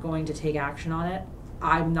not going to take action on it,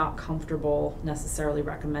 I'm not comfortable necessarily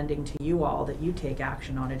recommending to you all that you take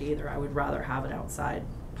action on it either. I would rather have an outside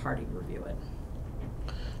party review it.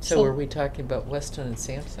 So are we talking about Weston and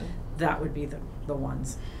Sampson? That would be the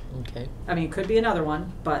ones. Okay. I mean, it could be another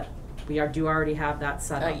one, but we do already have that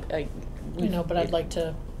set up. You know, but I'd like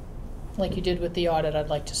to, like you did with the audit, I'd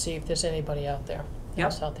like to see if there's anybody out there, Yep.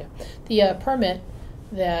 else out there. The permit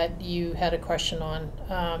that you had a question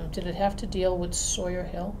on, did it have to deal with Sawyer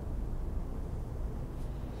Hill?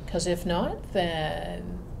 Because if not,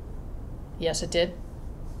 then, yes, it did.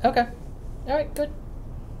 Okay, all right, good.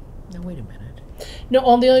 Now, wait a minute. No,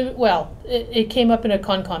 on the other, well, it came up in a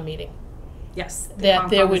Concom meeting, Yes, the That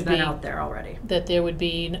there Concom would has been be- out there already. that there would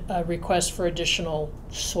be a request for additional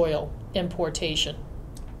soil importation.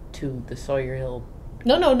 To the Sawyer Hill.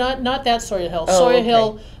 No, not that Sawyer Hill. Oh, Sawyer okay.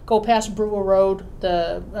 Hill, go past Brewer Road,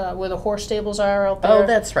 the where the horse stables are out there. Oh,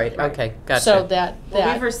 that's right. Right. Okay, gotcha. So that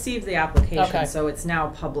Well, we've received the application, Okay. so it's now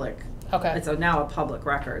public. okay. It's now a public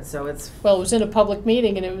record, so it's Well, it was in a public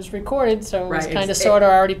meeting and it was recorded, so it was Right, kind of it's- sort of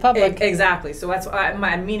already public. Exactly. So that's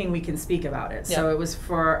I'm meaning we can speak about it. So Yeah. it was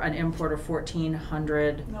for an import of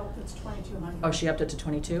 1,400. No, it's 2,200. Oh, she upped it to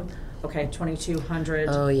 22. Okay, 2,200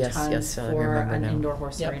 Oh, yes, tons yes, I for remember an now. indoor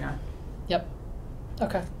horse Yep. arena. Yep.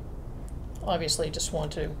 Okay. Obviously, just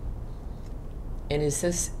want to. And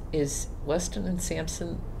is Weston and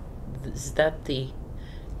Sampson, is that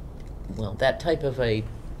that type of a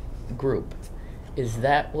group, is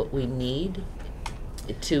that what we need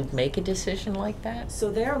to make a decision like that? So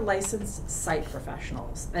they're licensed site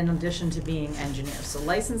professionals in addition to being engineers. So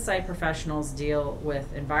licensed site professionals deal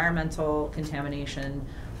with environmental contamination.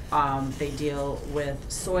 They deal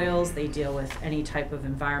with soils. They deal with any type of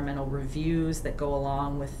environmental reviews that go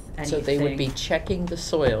along with anything. So they would be checking the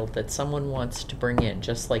soil that someone wants to bring in,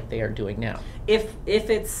 just like they are doing now, if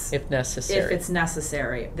it's if necessary. If it's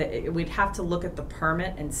necessary, we'd have to look at the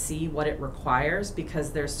permit and see what it requires,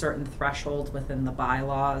 because there's certain thresholds within the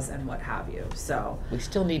bylaws and what have you. So We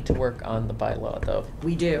still need to work on the bylaw, though.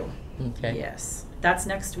 we do. Okay. Yes, that's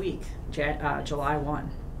next week, July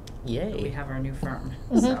 1. Yay. We have our new firm.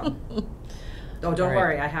 Mhm. So, oh, don't All right.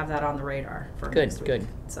 worry, I have that on the radar for Good, next week. good.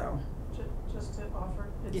 So Just to offer,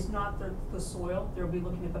 it's not the soil, they'll be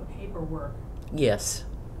looking at the paperwork, Yes,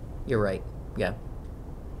 you're right. Yeah.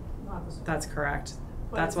 not the soil. that's correct.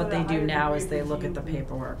 That's But what they a do higher now, degree is of they look at the review than-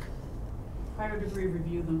 paperwork. Higher degree of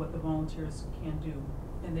review than what the volunteers can do.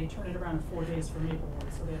 And they turn it around in 4 days for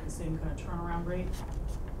Maplewood, so they have the same kind of turnaround rate.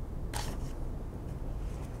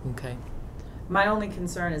 Okay. My only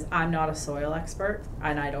concern is I'm not a soil expert,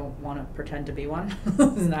 and I don't want to pretend to be one.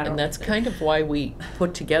 And that's kind of why we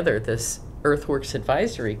put together this Earthworks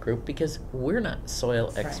Advisory Group, because we're not soil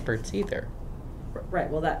Right. experts either. Right,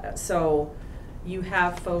 well, so you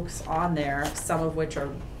have folks on there, some of which are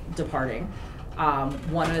departing,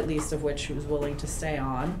 one at least of which who's willing to stay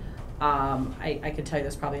on. I could tell you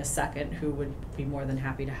there's probably a second who would be more than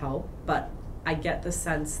happy to help, but I get the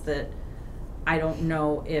sense that I don't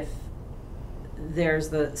know if there's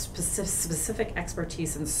the specific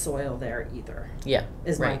expertise in soil there either, Yeah.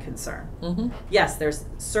 is my right. concern. Mm-hmm. Yes, there's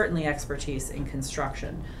certainly expertise in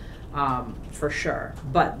construction, for sure.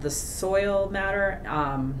 But the soil matter,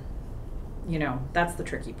 that's the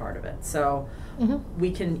tricky part of it. So we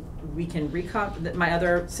can my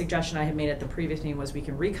other suggestion I had made at the previous meeting was we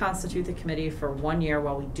can reconstitute the committee for 1 year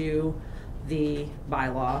while we do the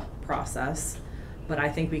bylaw process. But I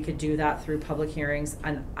think we could do that through public hearings.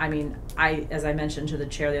 And I mean, as I mentioned to the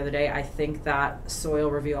chair the other day, I think that soil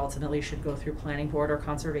review ultimately should go through planning board or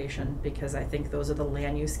conservation, because I think those are the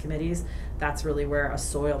land use committees. That's really where a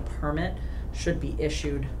soil permit should be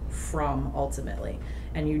issued from ultimately.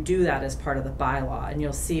 And you do that as part of the bylaw. And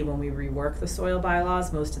you'll see when we rework the soil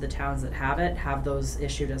bylaws, most of the towns that have those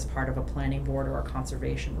issued as part of a planning board or a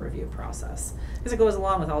conservation review process. Because it goes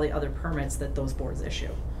along with all the other permits that those boards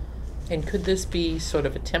issue. And could this be sort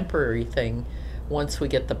of a temporary thing? Once we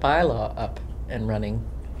get the bylaw up and running,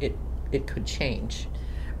 it could change.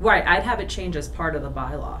 Right, I'd have it change as part of the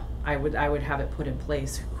bylaw. I would have it put in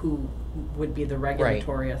place who would be the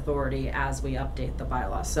regulatory authority as we update the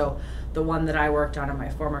bylaw. So the one that I worked on in my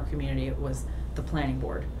former community was the planning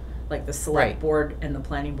board. Like the select Right. board and the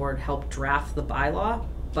planning board helped draft the bylaw,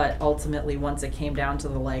 but ultimately once it came down to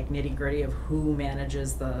the nitty gritty of who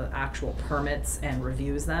manages the actual permits and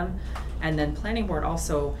reviews them, and then planning board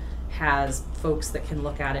also has folks that can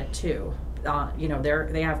look at it too.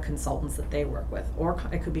 They have consultants that they work with, or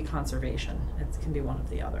it could be conservation. It can be one or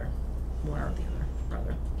the other,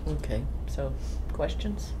 rather. Okay, so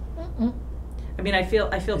questions? Mm-mm. I mean, I feel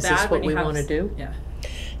Is bad this what when you we have wanna do? Yeah.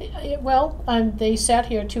 Well, they sat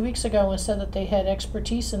here 2 weeks ago and said that they had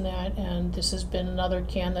expertise in that, and this has been another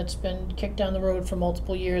can that's been kicked down the road for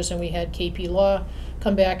multiple years, and we had KP Law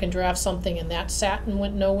come back and draft something, and that sat and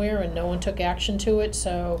went nowhere, and no one took action to it,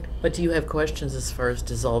 so But do you have questions as far as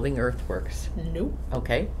dissolving Earthworks? nope.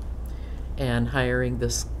 Okay. And hiring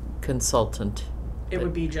this consultant? It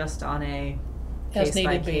would be just on a As case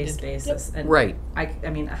by needed, case needed. basis. And Right. I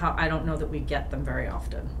mean, I don't know that we get them very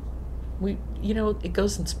often. It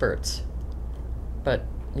goes in spurts. But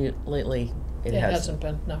lately it It hasn't. hasn't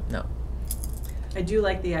been, no. No. I do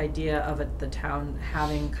like the idea of the town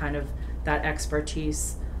having kind of that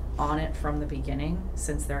expertise on it from the beginning,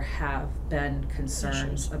 since there have been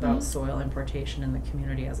concerns Issues. about Mhm. soil importation in the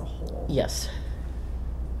community as a whole. Yes.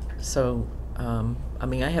 So,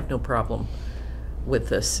 I have no problem with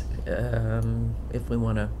this, if we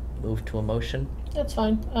want to move to a motion. That's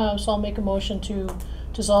fine. So I'll make a motion to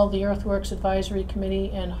dissolve the Earthworks Advisory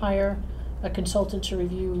Committee and hire a consultant to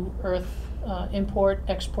review earth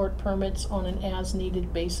import-export permits on an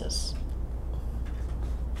as-needed basis.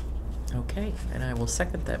 Okay, and I will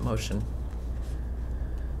second that motion.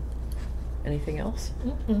 Anything else?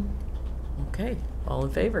 Mm-mm. Okay, all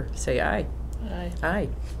in favor, say aye. Aye. Aye.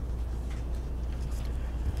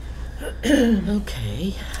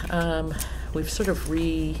 Okay, we've sort of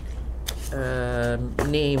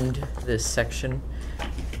named this section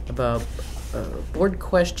about board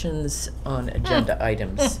questions on agenda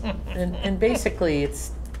items. And basically,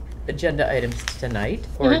 it's agenda items tonight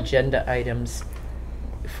or Mhm. agenda items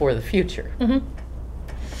for the future. Mm-hmm.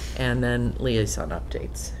 And then liaison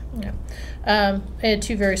updates. Yeah. I had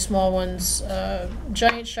two very small ones.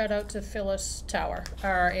 Giant shout out to Phyllis Tower,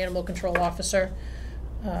 our animal control officer.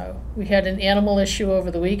 We had an animal issue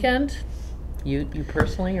over the weekend. You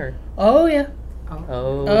personally, or? Oh yeah.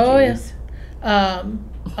 Oh, Oh, yeah. geez.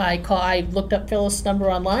 I looked up Phyllis'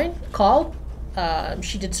 number online, called.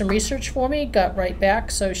 She did some research for me, got right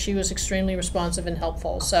back, so she was extremely responsive and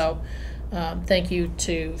helpful. So thank you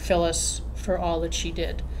to Phyllis for all that she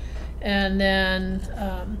did. And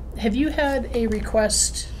then, have you had a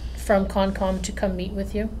request from Concom to come meet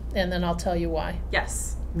with you? And then I'll tell you why.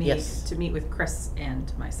 Yes, Yes. to meet with Chris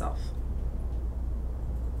and myself.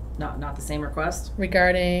 Not the same request?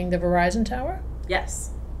 Regarding the Verizon tower?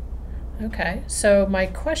 Yes. Okay, so my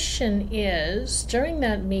question is, during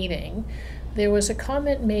that meeting, there was a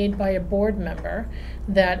comment made by a board member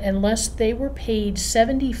that unless they were paid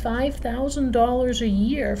 $75,000 a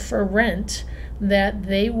year for rent, that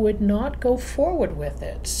they would not go forward with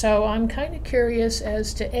it. So I'm kind of curious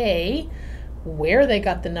as to A, where they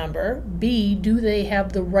got the number, B, do they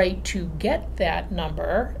have the right to get that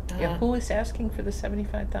number? Yeah, who is asking for the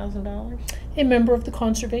 $75,000? A member of the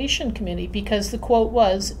Conservation Committee, because the quote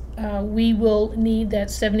was, we will need that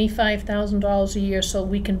 $75,000 a year so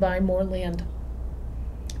we can buy more land.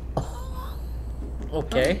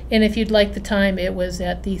 Okay. And if you'd like the time, it was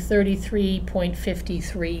at the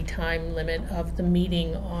 33.53 time limit of the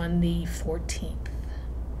meeting on the 14th.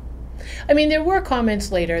 I mean, there were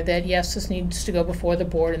comments later that, yes, this needs to go before the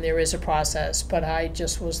board and there is a process, but I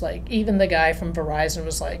just was like, even the guy from Verizon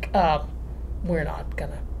was like, we're not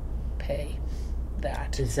gonna pay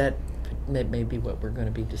that. Is that maybe what we're going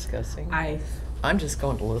to be discussing? I'm just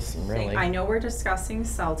going to listen, really. I know we're discussing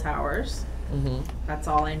cell towers. Mm-hmm. That's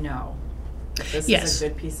all I know. This Yes. is a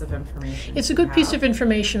good piece of information. It's a to good piece have. of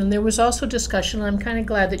information, and there was also discussion, and I'm kind of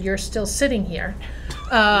glad that you're still sitting here.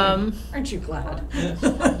 Aren't you glad?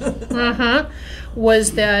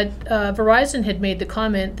 Was that Verizon had made the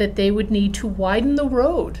comment that they would need to widen the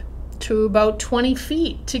road to about 20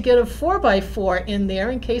 feet to get a 4x4 in there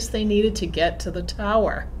in case they needed to get to the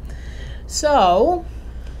tower. So,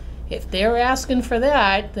 if they're asking for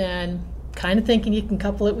that, then kind of thinking you can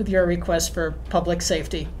couple it with your request for public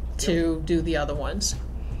safety to do the other ones.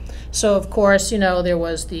 So of course, there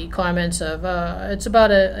was the comments of, it's about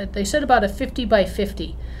they said about a 50 by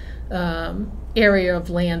 50 area of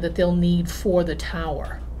land that they'll need for the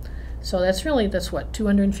tower. So that's what,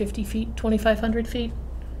 250 feet, 2,500 feet?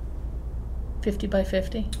 50 by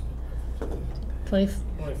 50?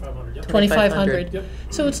 2,500, yep. 2,500. Yep.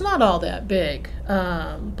 So it's not all that big,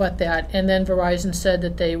 but that, and then Verizon said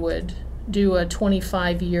that they would do a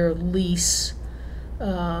 25-year lease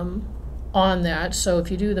on that. So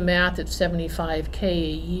if you do the math, it's $75K a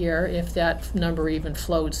year. If that number even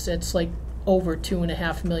floats, it's like over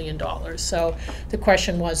 $2.5 million. So the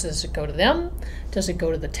question was, does it go to them? Does it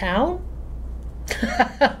go to the town?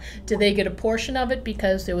 Do they get a portion of it?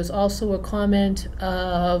 Because there was also a comment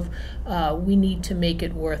of, we need to make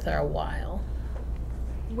it worth our while.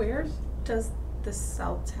 Where does the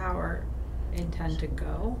cell tower intend to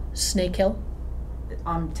go? Snake Hill,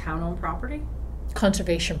 On town-owned property?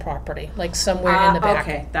 conservation property, like somewhere in the back.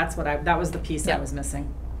 Okay, that's that was the piece I Yep. was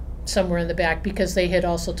missing. Somewhere in the back, because they had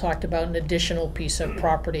also talked about an additional piece of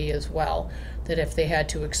property as well, that if they had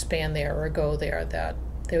to expand there or go there, that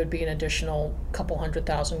there would be an additional couple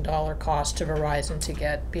 $100,000 cost to Verizon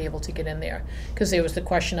to be able to get in there. Because there was the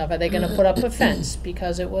question of, are they gonna put up a fence?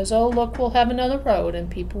 Because it was, oh, look, we'll have another road and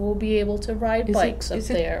people will be able to ride bikes up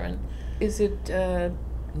there. And Is it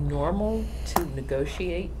normal to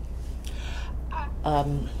negotiate?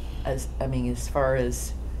 As far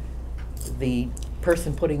as the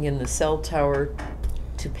person putting in the cell tower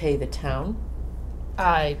to pay the town?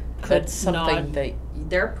 I could That's something not. that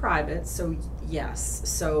They're private, so yes,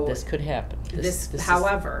 so. this could happen. This is-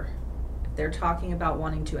 However, if they're talking about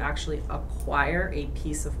wanting to actually acquire a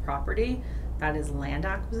piece of property, that is land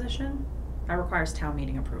acquisition, that requires town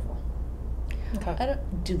meeting approval. Okay.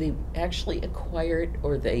 do they actually acquire it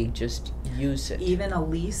or they just use it? Even a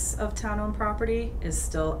lease of town-owned property is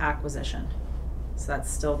still acquisition. So that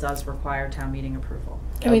still does require town meeting approval.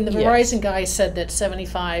 I mean, the Yes. Verizon guy said that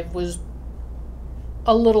 75 was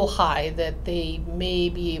a little high, that they may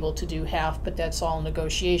be able to do half, but that's all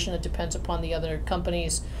negotiation. It depends upon the other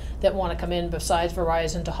companies that want to come in besides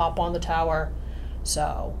Verizon to hop on the tower.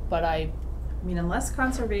 So, but I mean, unless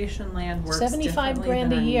conservation land works 75 differently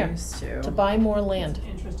grand than a I'm year used to. to buy more land.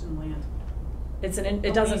 Interest in land.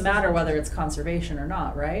 It doesn't matter whether it's conservation or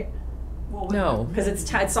not, right? Well, No. Because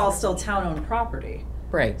it's all still town-owned property.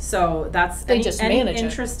 Right. So that's, They any just manage it.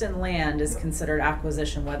 interest in land is considered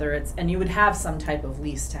acquisition, whether it's, and you would have some type of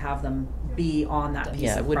lease to have them be on that piece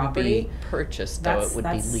Yeah, it of wouldn't property. be purchased, though, it would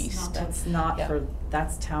be leased. That's not Yeah.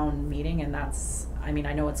 that's town meeting, and I mean,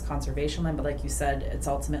 I know it's conservation land, but like you said, it's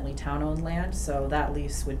ultimately town-owned land, so that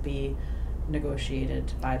lease would be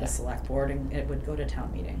negotiated by the select board, and it would go to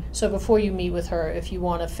town meeting. So before you meet with her, if you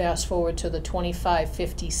want to fast forward to the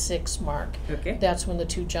 25:56 mark, Okay. that's when the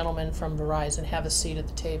two gentlemen from Verizon have a seat at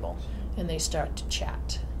the table and they start to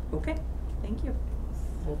chat. Okay, thank you.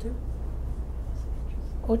 Will do.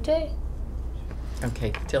 Okay.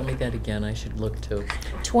 Okay, tell me that again, I should look too.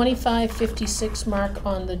 25:56 mark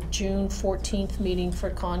on the June 14th meeting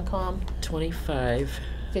for Concom. 25,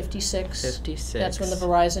 56. 56. That's when the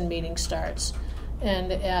Verizon meeting starts.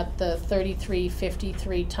 and at the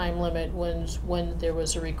 33.53 time limit when there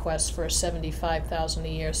was a request for 75,000 a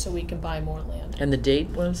year so we can buy more land. And the date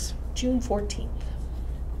was? June 14th.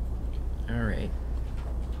 All right.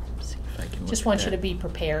 See if I can Just look want at you to that. be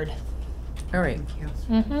prepared. All right. Thank you.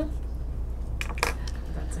 Mm-hmm.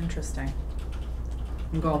 That's interesting.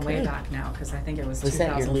 I'm going way Okay. back now, because I think it was Was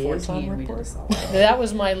that your 2014 liaison we did report? this all. That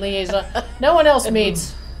was my liaison. No one else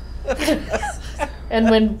meets.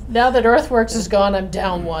 And now that Earthworks is gone, I'm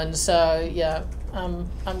down one, so yeah, I'm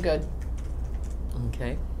good.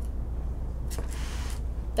 Okay.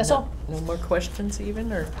 That's No- all. No more questions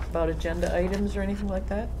even, or about agenda items or anything like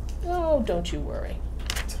that? Oh, don't you worry.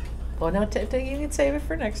 Well, now you can save it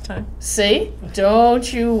for next time. See?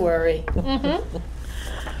 Don't you worry. Mm-hmm.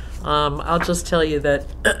 I'll just tell you that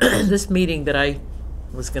this meeting that I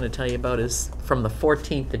was going to tell you about is from the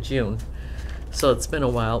 14th of June. So it's been a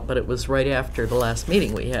while, but it was right after the last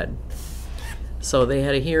meeting we had. So they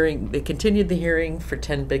had a hearing, they continued the hearing for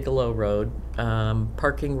 10 Bigelow Road,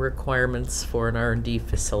 parking requirements for an R&D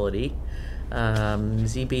facility.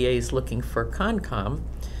 ZBA is looking for Concom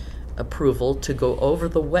approval to go over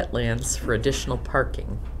the wetlands for additional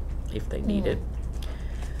parking if they need it.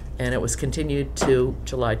 And it was continued to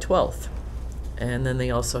July 12th. And then they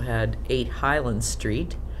also had 8 Highland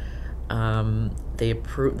Street. The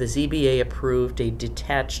ZBA approved a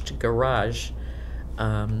detached garage,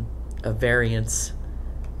 a variance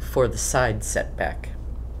for the side setback.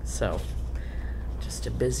 So, just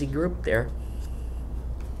a busy group there.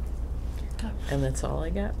 And that's all I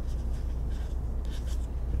got.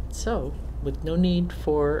 So, with no need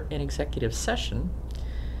for an executive session,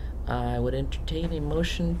 I would entertain a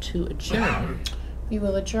motion to adjourn. We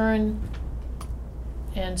will adjourn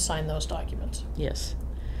and sign those documents. Yes.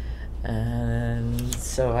 And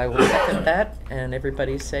so I will second that, and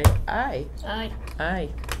everybody say aye. Aye. Aye.